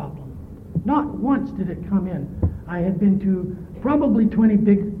solve the problem. Not once did it come in. I had been to probably 20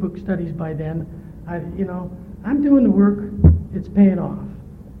 big book studies by then. I'm doing the work. It's paying off.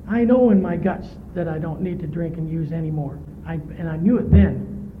 I know in my guts that I don't need to drink and use anymore. And I knew it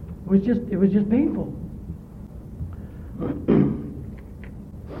then. It was just painful.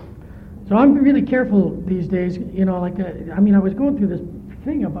 So I'm really careful these days, I was going through this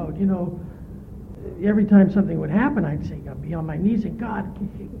thing about, every time something would happen, I'd say, I'd be on my knees and God,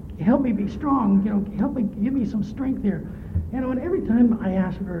 help me be strong, help me, give me some strength here. And every time I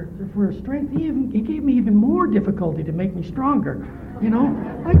asked for strength, he gave me even more difficulty to make me stronger.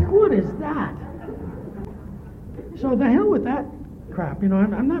 Like, what is that? So the hell with that crap.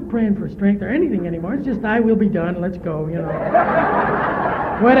 I'm not praying for strength or anything anymore. It's just, I will be done. Let's go.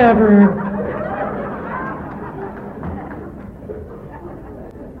 Whatever.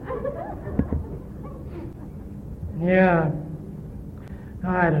 Yeah.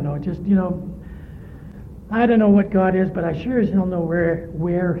 I don't know. Just, I don't know what God is, but I sure as hell know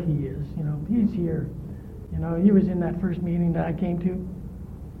where He is. He's here. He was in that first meeting that I came to.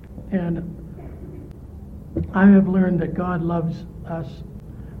 And I have learned that God loves us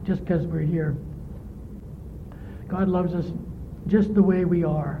just because we're here. God loves us just the way we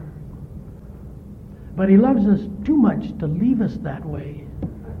are. But He loves us too much to leave us that way.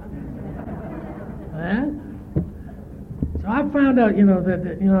 So I've found out,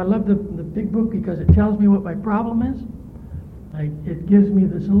 that I love the big book because it tells me what my problem is. It gives me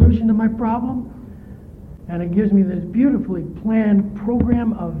the solution to my problem. And it gives me this beautifully planned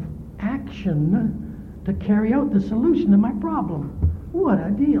program of action to carry out the solution to my problem. What a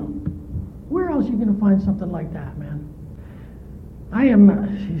deal. Where else are you going to find something like that, man? I'm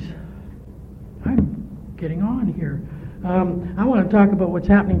getting on here. I want to talk about what's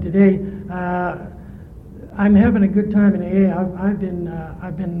happening today. I'm having a good time in AA. I've been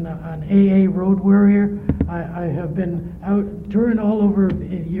an AA road warrior. I have been out touring all over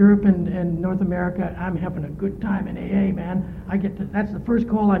Europe and North America. I'm having a good time in AA, man. That's the first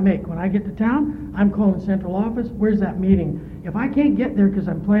call I make. When I get to town, I'm calling central office. Where's that meeting? If I can't get there because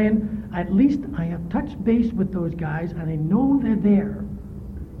I'm playing, at least I have touched base with those guys and I know they're there.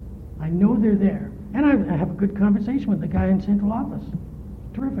 I know they're there. And I have a good conversation with the guy in central office.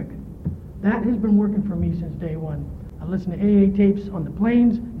 Terrific. That has been working for me since day one. I listen to AA tapes on the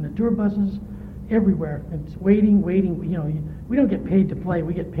planes, in the tour buses, everywhere. It's waiting. We don't get paid to play,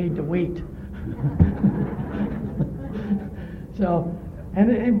 we get paid to wait. So,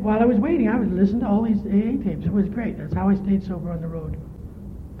 and while I was waiting, I would listen to all these AA tapes. It was great. That's how I stayed sober on the road.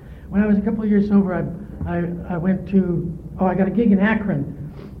 When I was a couple of years sober, I went to, I got a gig in Akron.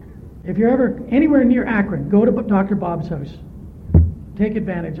 If you're ever anywhere near Akron, go to Dr. Bob's house. Take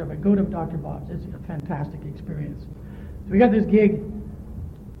advantage of it. Go to Dr. Bob's. It's a fantastic experience. So we got this gig.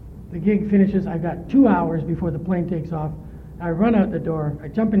 The gig finishes. I've got 2 hours before the plane takes off. I run out the door. I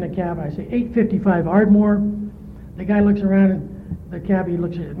jump in the cab. I say, 8:55 Ardmore. The guy looks around, and the cabbie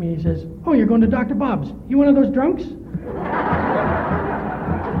looks at me. He says, "Oh, you're going to Dr. Bob's. You one of those drunks?"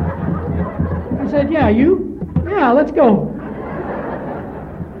 I said, "Yeah, you? Yeah, let's go."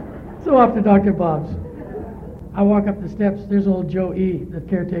 So off to Dr. Bob's. I walk up the steps. There's old Joe E., the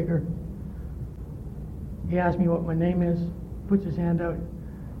caretaker. He asks me what my name is, puts his hand out.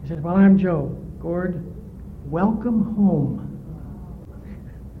 He says, "Well, I'm Joe. Gord, welcome home."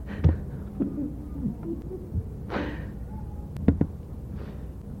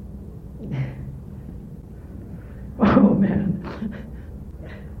 Oh, man.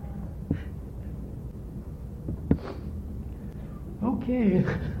 Okay.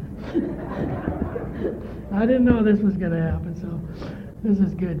 I didn't know this was going to happen, so this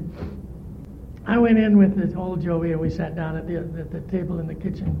is good. I went in with this old Joey, and we sat down at the table in the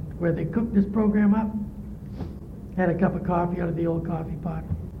kitchen where they cooked this program up. Had a cup of coffee out of the old coffee pot.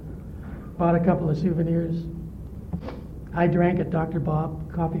 Bought a couple of souvenirs. I drank at Dr.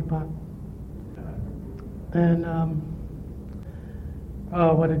 Bob coffee pot. And,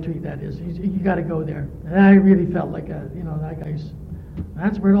 oh, what a treat that is. You got to go there. And I really felt like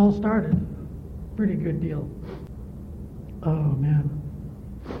that's where it all started. Pretty good deal. Oh, man.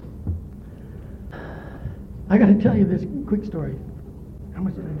 I got to tell you this quick story. How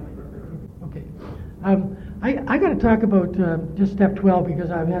much did I do? Okay. I got to talk about just step 12 because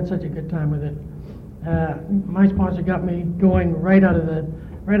I've had such a good time with it. My sponsor got me going right out of the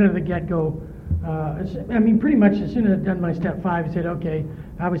get-go. Pretty much as soon as I'd done my step 5, he said, "Okay."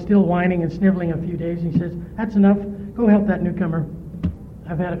 I was still whining and sniveling a few days. He says, "That's enough. Go help that newcomer.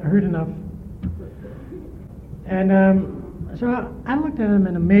 I've heard enough." And so I looked at him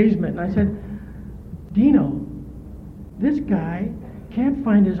in amazement, and I said, "Dino, this guy can't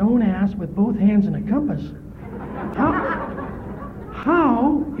find his own ass with both hands and a compass.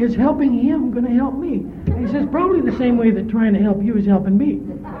 How is helping him going to help me?" And he says, "Probably the same way that trying to help you is helping me."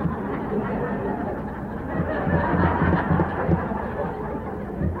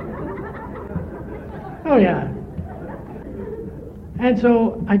 Oh, yeah. And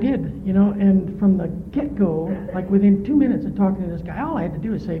so I did, and from the get-go, like within 2 minutes of talking to this guy, all I had to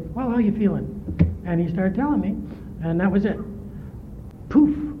do was say, well, how you feeling? And he started telling me, and that was it.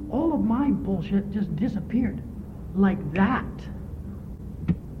 Poof, all of my bullshit just disappeared. Like that.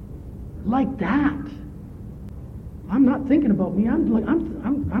 Like that. I'm not thinking about me. I'm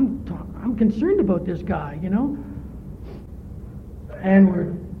concerned about this guy, And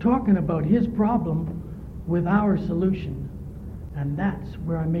we're talking about his problem with our solution. And that's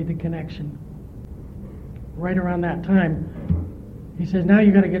where I made the connection. Right around that time, he says, now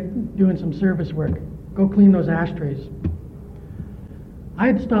you got to get doing some service work. Go clean those ashtrays. I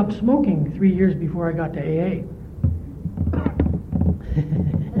had stopped smoking 3 years before I got to AA.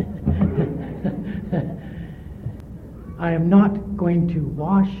 I am not going to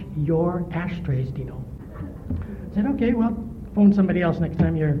wash your ashtrays, Dino. I said, okay, well, phone somebody else next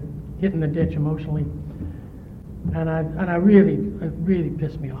time you're hitting the ditch emotionally. And it really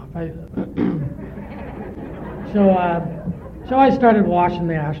pissed me off. So I started washing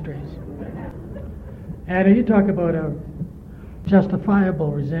the ashtrays. And you talk about a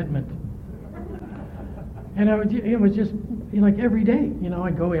justifiable resentment. And it was just like every day.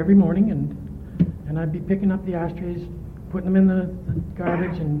 I'd go every morning and I'd be picking up the ashtrays, putting them in the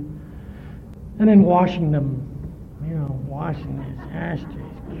garbage, and then washing them. Washing these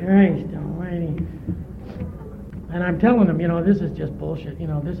ashtrays. Christ almighty. And I'm telling them, this is just bullshit.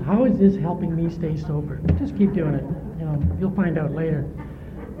 How is this helping me stay sober? Just keep doing it. You'll find out later.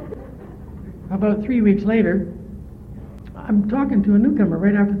 About 3 weeks later, I'm talking to a newcomer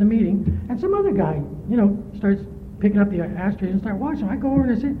right after the meeting, and some other guy, starts picking up the ashtrays and start washing. I go over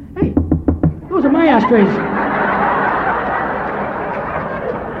and I say, hey, those are my ashtrays.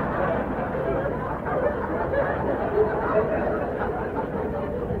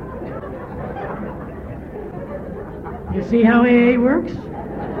 You see how AA works?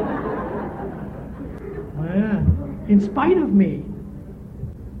 Well, in spite of me.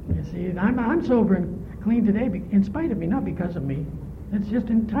 You see, I'm sober and clean today in spite of me, not because of me. It's just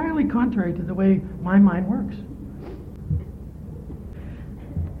entirely contrary to the way my mind works.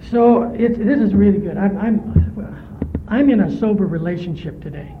 So this is really good. I'm in a sober relationship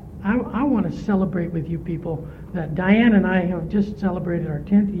today. I want to celebrate with you people that Diane and I have just celebrated our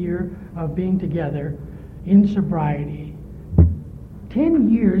 10th year of being together in sobriety. 10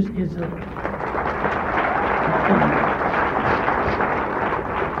 years is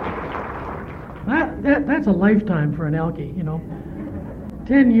that's a lifetime for an Elkie,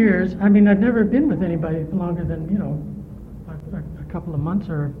 10 years. I mean, I've never been with anybody longer than, a couple of months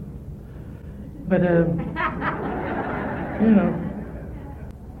but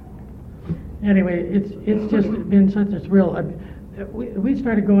anyway, it's just been such a thrill. We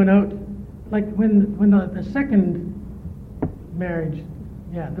started going out, like when the second marriage,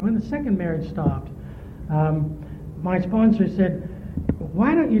 when the second marriage stopped, my sponsor said,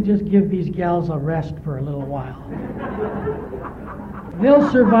 why don't you just give these gals a rest for a little while? They'll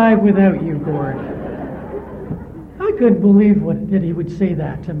survive without you, Gord. I couldn't believe that he would say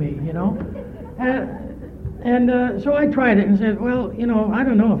that to me, So I tried it and said, well, I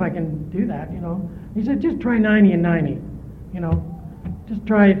don't know if I can do that, He said, just try 90 and 90, Just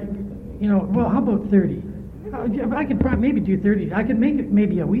try it, well, how about 30? I could probably maybe do 30. I could make it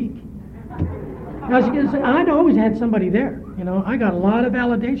maybe a week. I'd always had somebody there, I got a lot of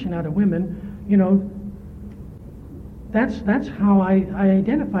validation out of women, That's how I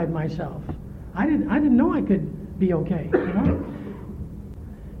identified myself. I didn't know I could be okay,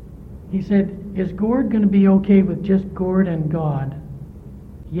 He said, is Gord going to be okay with just Gord and God?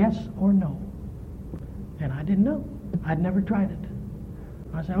 Yes or no? And I didn't know. I'd never tried it.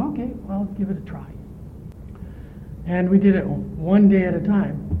 I said, okay, well, give it a try. And we did it one day at a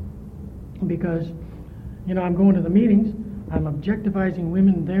time because, I'm going to the meetings. I'm objectivizing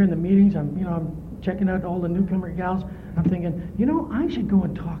women there in the meetings. I'm checking out all the newcomer gals. I'm thinking, I should go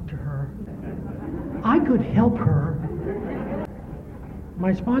and talk to her. I could help her.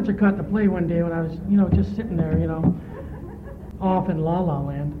 My sponsor caught the play one day when I was, just sitting there, off in La La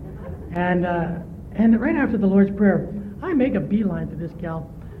Land. And right after the Lord's Prayer, I make a beeline to this gal,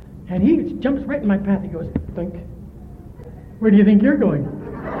 and he jumps right in my path. He goes, think. Where do you think you're going?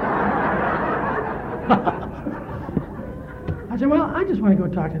 I said, well, I just want to go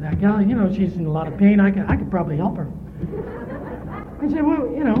talk to that gal. She's in a lot of pain. I could probably help her. I said, well,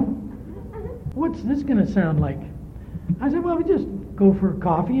 what's this going to sound like? I said, well, we just go for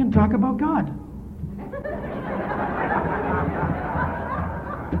coffee and talk about God.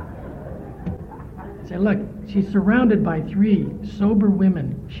 I said, look, she's surrounded by 3 sober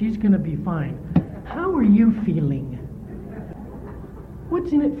women. She's going to be fine. How are you feeling?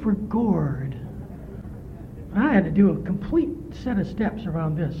 What's in it for Gord? I had to do a complete set of steps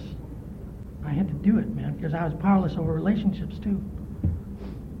around this. I had to do it, man, because I was powerless over relationships too.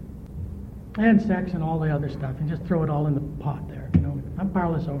 And sex and all the other stuff, and just throw it all in the pot there, you know. I'm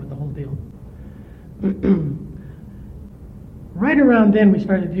powerless over the whole deal. Right around then, we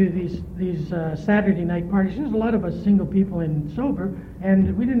started to do these Saturday night parties. There's a lot of us single people and sober,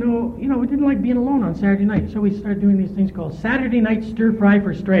 and we didn't know, you know, we didn't like being alone on Saturday night, so we started doing these things called Saturday Night Stir Fry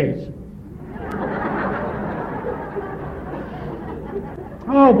for Strays.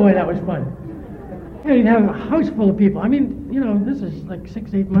 Oh boy, that was fun. Yeah, you'd have a house full of people. I mean, you know, this is like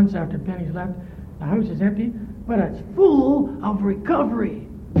 6-8 months after Penny's left. The house is empty, but it's full of recovery.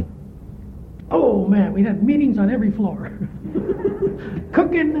 Oh man, we had meetings on every floor.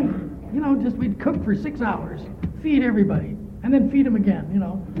 Cooking, you know, just we'd cook for 6 hours, feed everybody, and then feed them again, you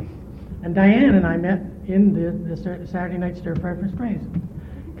know. And Diane and I met in the Saturday Night Stir Fry for Strays,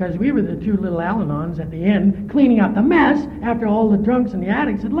 because we were the two little Al-Anons at the end cleaning up the mess after all the drunks and the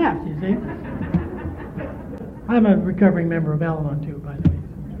addicts had left, you see. I'm a recovering member of Al-Anon too, by the way.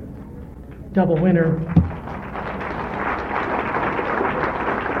 Double winner.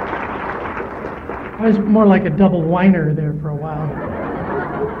 I was more like a double whiner there for a while.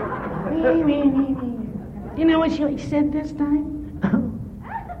 You know what she said this time?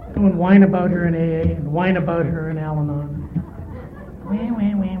 Go and whine about her in AA and whine about her in Al-Anon.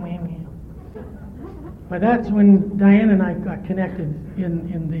 But that's when Diane and I got connected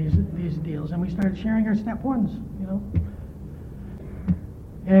in these deals, and we started sharing our step ones, you know.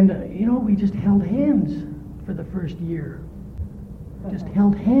 And, you know, we just held hands for the first year. Just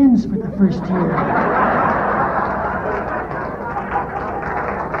held hands for the first year.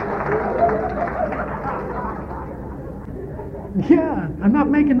 Yeah, I'm not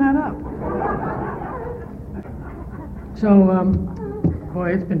making that up. So,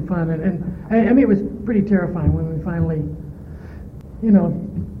 boy, it's been fun. And I mean, it was pretty terrifying when we finally, you know,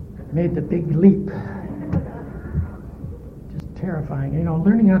 made the big leap. Just terrifying. You know,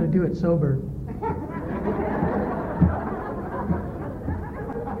 learning how to do it sober.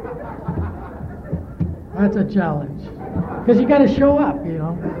 That's a challenge. Because you got to show up, you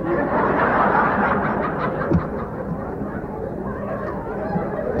know.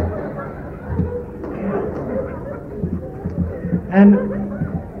 And,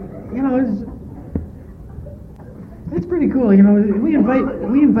 you know, it's pretty cool. You know, we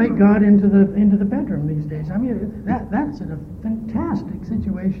invite God into the bedroom these days. I mean, that's a fantastic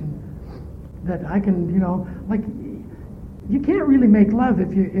situation that I can, you know, like, you can't really make love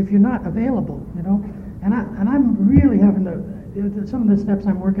if you're not available, you know. And I'm really having to, some of the steps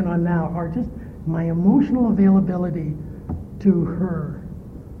I'm working on now are just my emotional availability to her.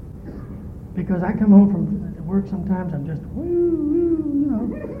 Because I come home from work sometimes, I'm just, woo, you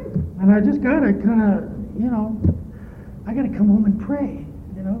know, and I just gotta kind of, you know, I gotta come home and pray,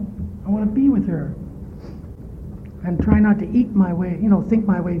 you know. I want to be with her. And try not to eat my way, you know, think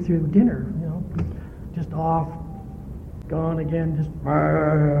my way through dinner, you know. Just off, gone again, just,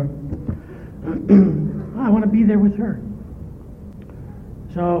 I want to be there with her.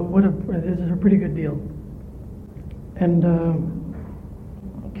 So this is a pretty good deal. And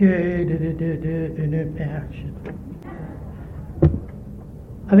okay, action.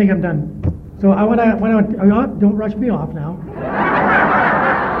 I think I'm done. So I want to don't rush me off now.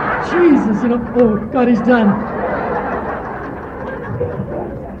 Jesus, you know. Oh God, he's done.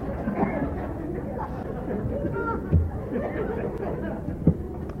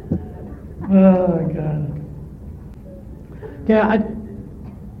 Oh, God. Okay,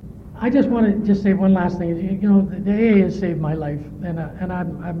 I just want to just say one last thing. You know, the AA has saved my life, and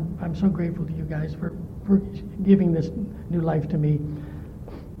I'm so grateful to you guys for giving this new life to me.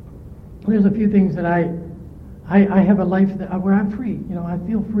 There's a few things that I have a life where I'm free. You know, I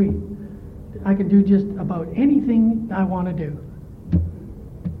feel free. I can do just about anything I want to do.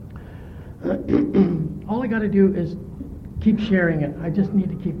 All I got to do is keep sharing it. I just need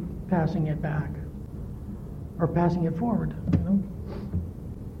to keep passing it back or passing it forward, you know.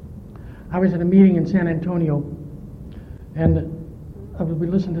 I was at a meeting in San Antonio, and we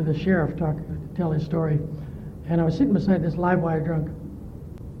listened to the sheriff tell his story, and I was sitting beside this live wire drunk,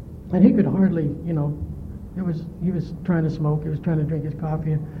 and he could hardly, you know, he was trying to smoke, he was trying to drink his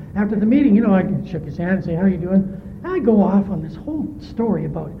coffee, and after the meeting, you know, I shook his hand and say, "How are you doing?" And I go off on this whole story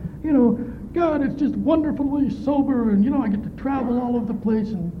about, you know, God, it's just wonderfully sober, and, you know, I get to travel all over the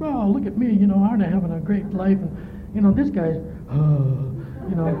place, and, wow, look at me, you know, aren't I having a great life? And, you know, this guy's,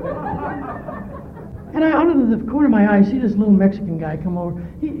 you know. And out of the corner of my eye, I see this little Mexican guy come over.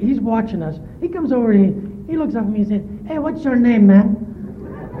 He's watching us. He comes over and he looks up at me and says, "Hey, what's your name, man?"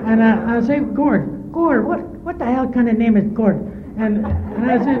 And I say, "Gord." "Gord, what the hell kind of name is Gord?" And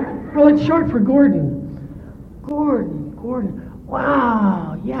I said, "Well, it's short for Gordon." Gordon.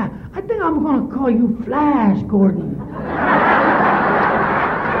 Wow, yeah. I think I'm going to call you Flash Gordon.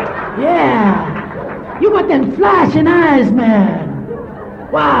 Yeah. You got them flashing eyes, man.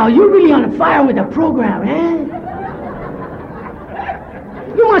 Wow, you're really on fire with the program, eh?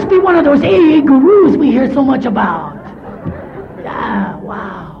 You must be one of those AA gurus we hear so much about. Yeah,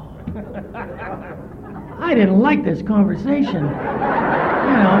 wow. I didn't like this conversation.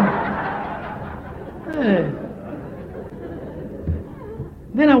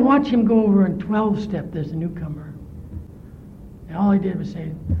 Then I watch him go over and 12-step this newcomer. And all he did was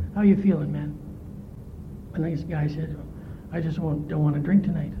say, "How you feeling, man?" And this guy said, "I just don't want to drink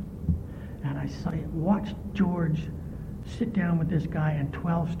tonight." And I watched George sit down with this guy and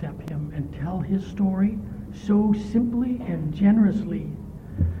 12-step him and tell his story so simply and generously.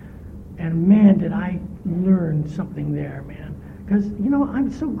 And man, did I learn something there, man. Because, I'm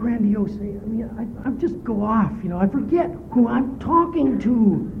so grandiose. I just go off, I forget who I'm talking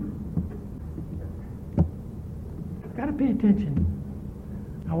to. I've got to pay attention.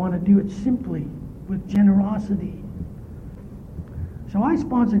 I want to do it simply, with generosity. So I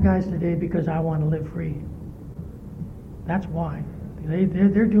sponsor guys today because I want to live free. That's why.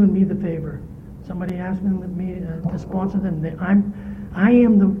 They're doing me the favor. Somebody asked me to sponsor them. I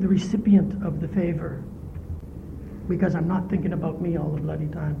am the recipient of the favor because I'm not thinking about me all the bloody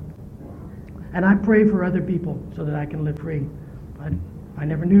time. And I pray for other people so that I can live free. I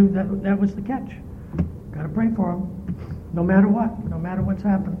never knew that was the catch. Got to pray for them, no matter what, no matter what's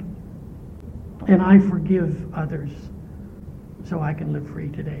happened. And I forgive others so I can live free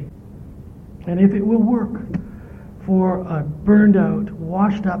today. And if it will work for a burned out,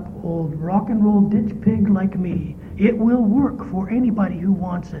 washed up old rock and roll ditch pig like me, it will work for anybody who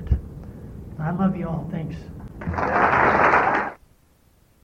wants it. I love you all. Thanks.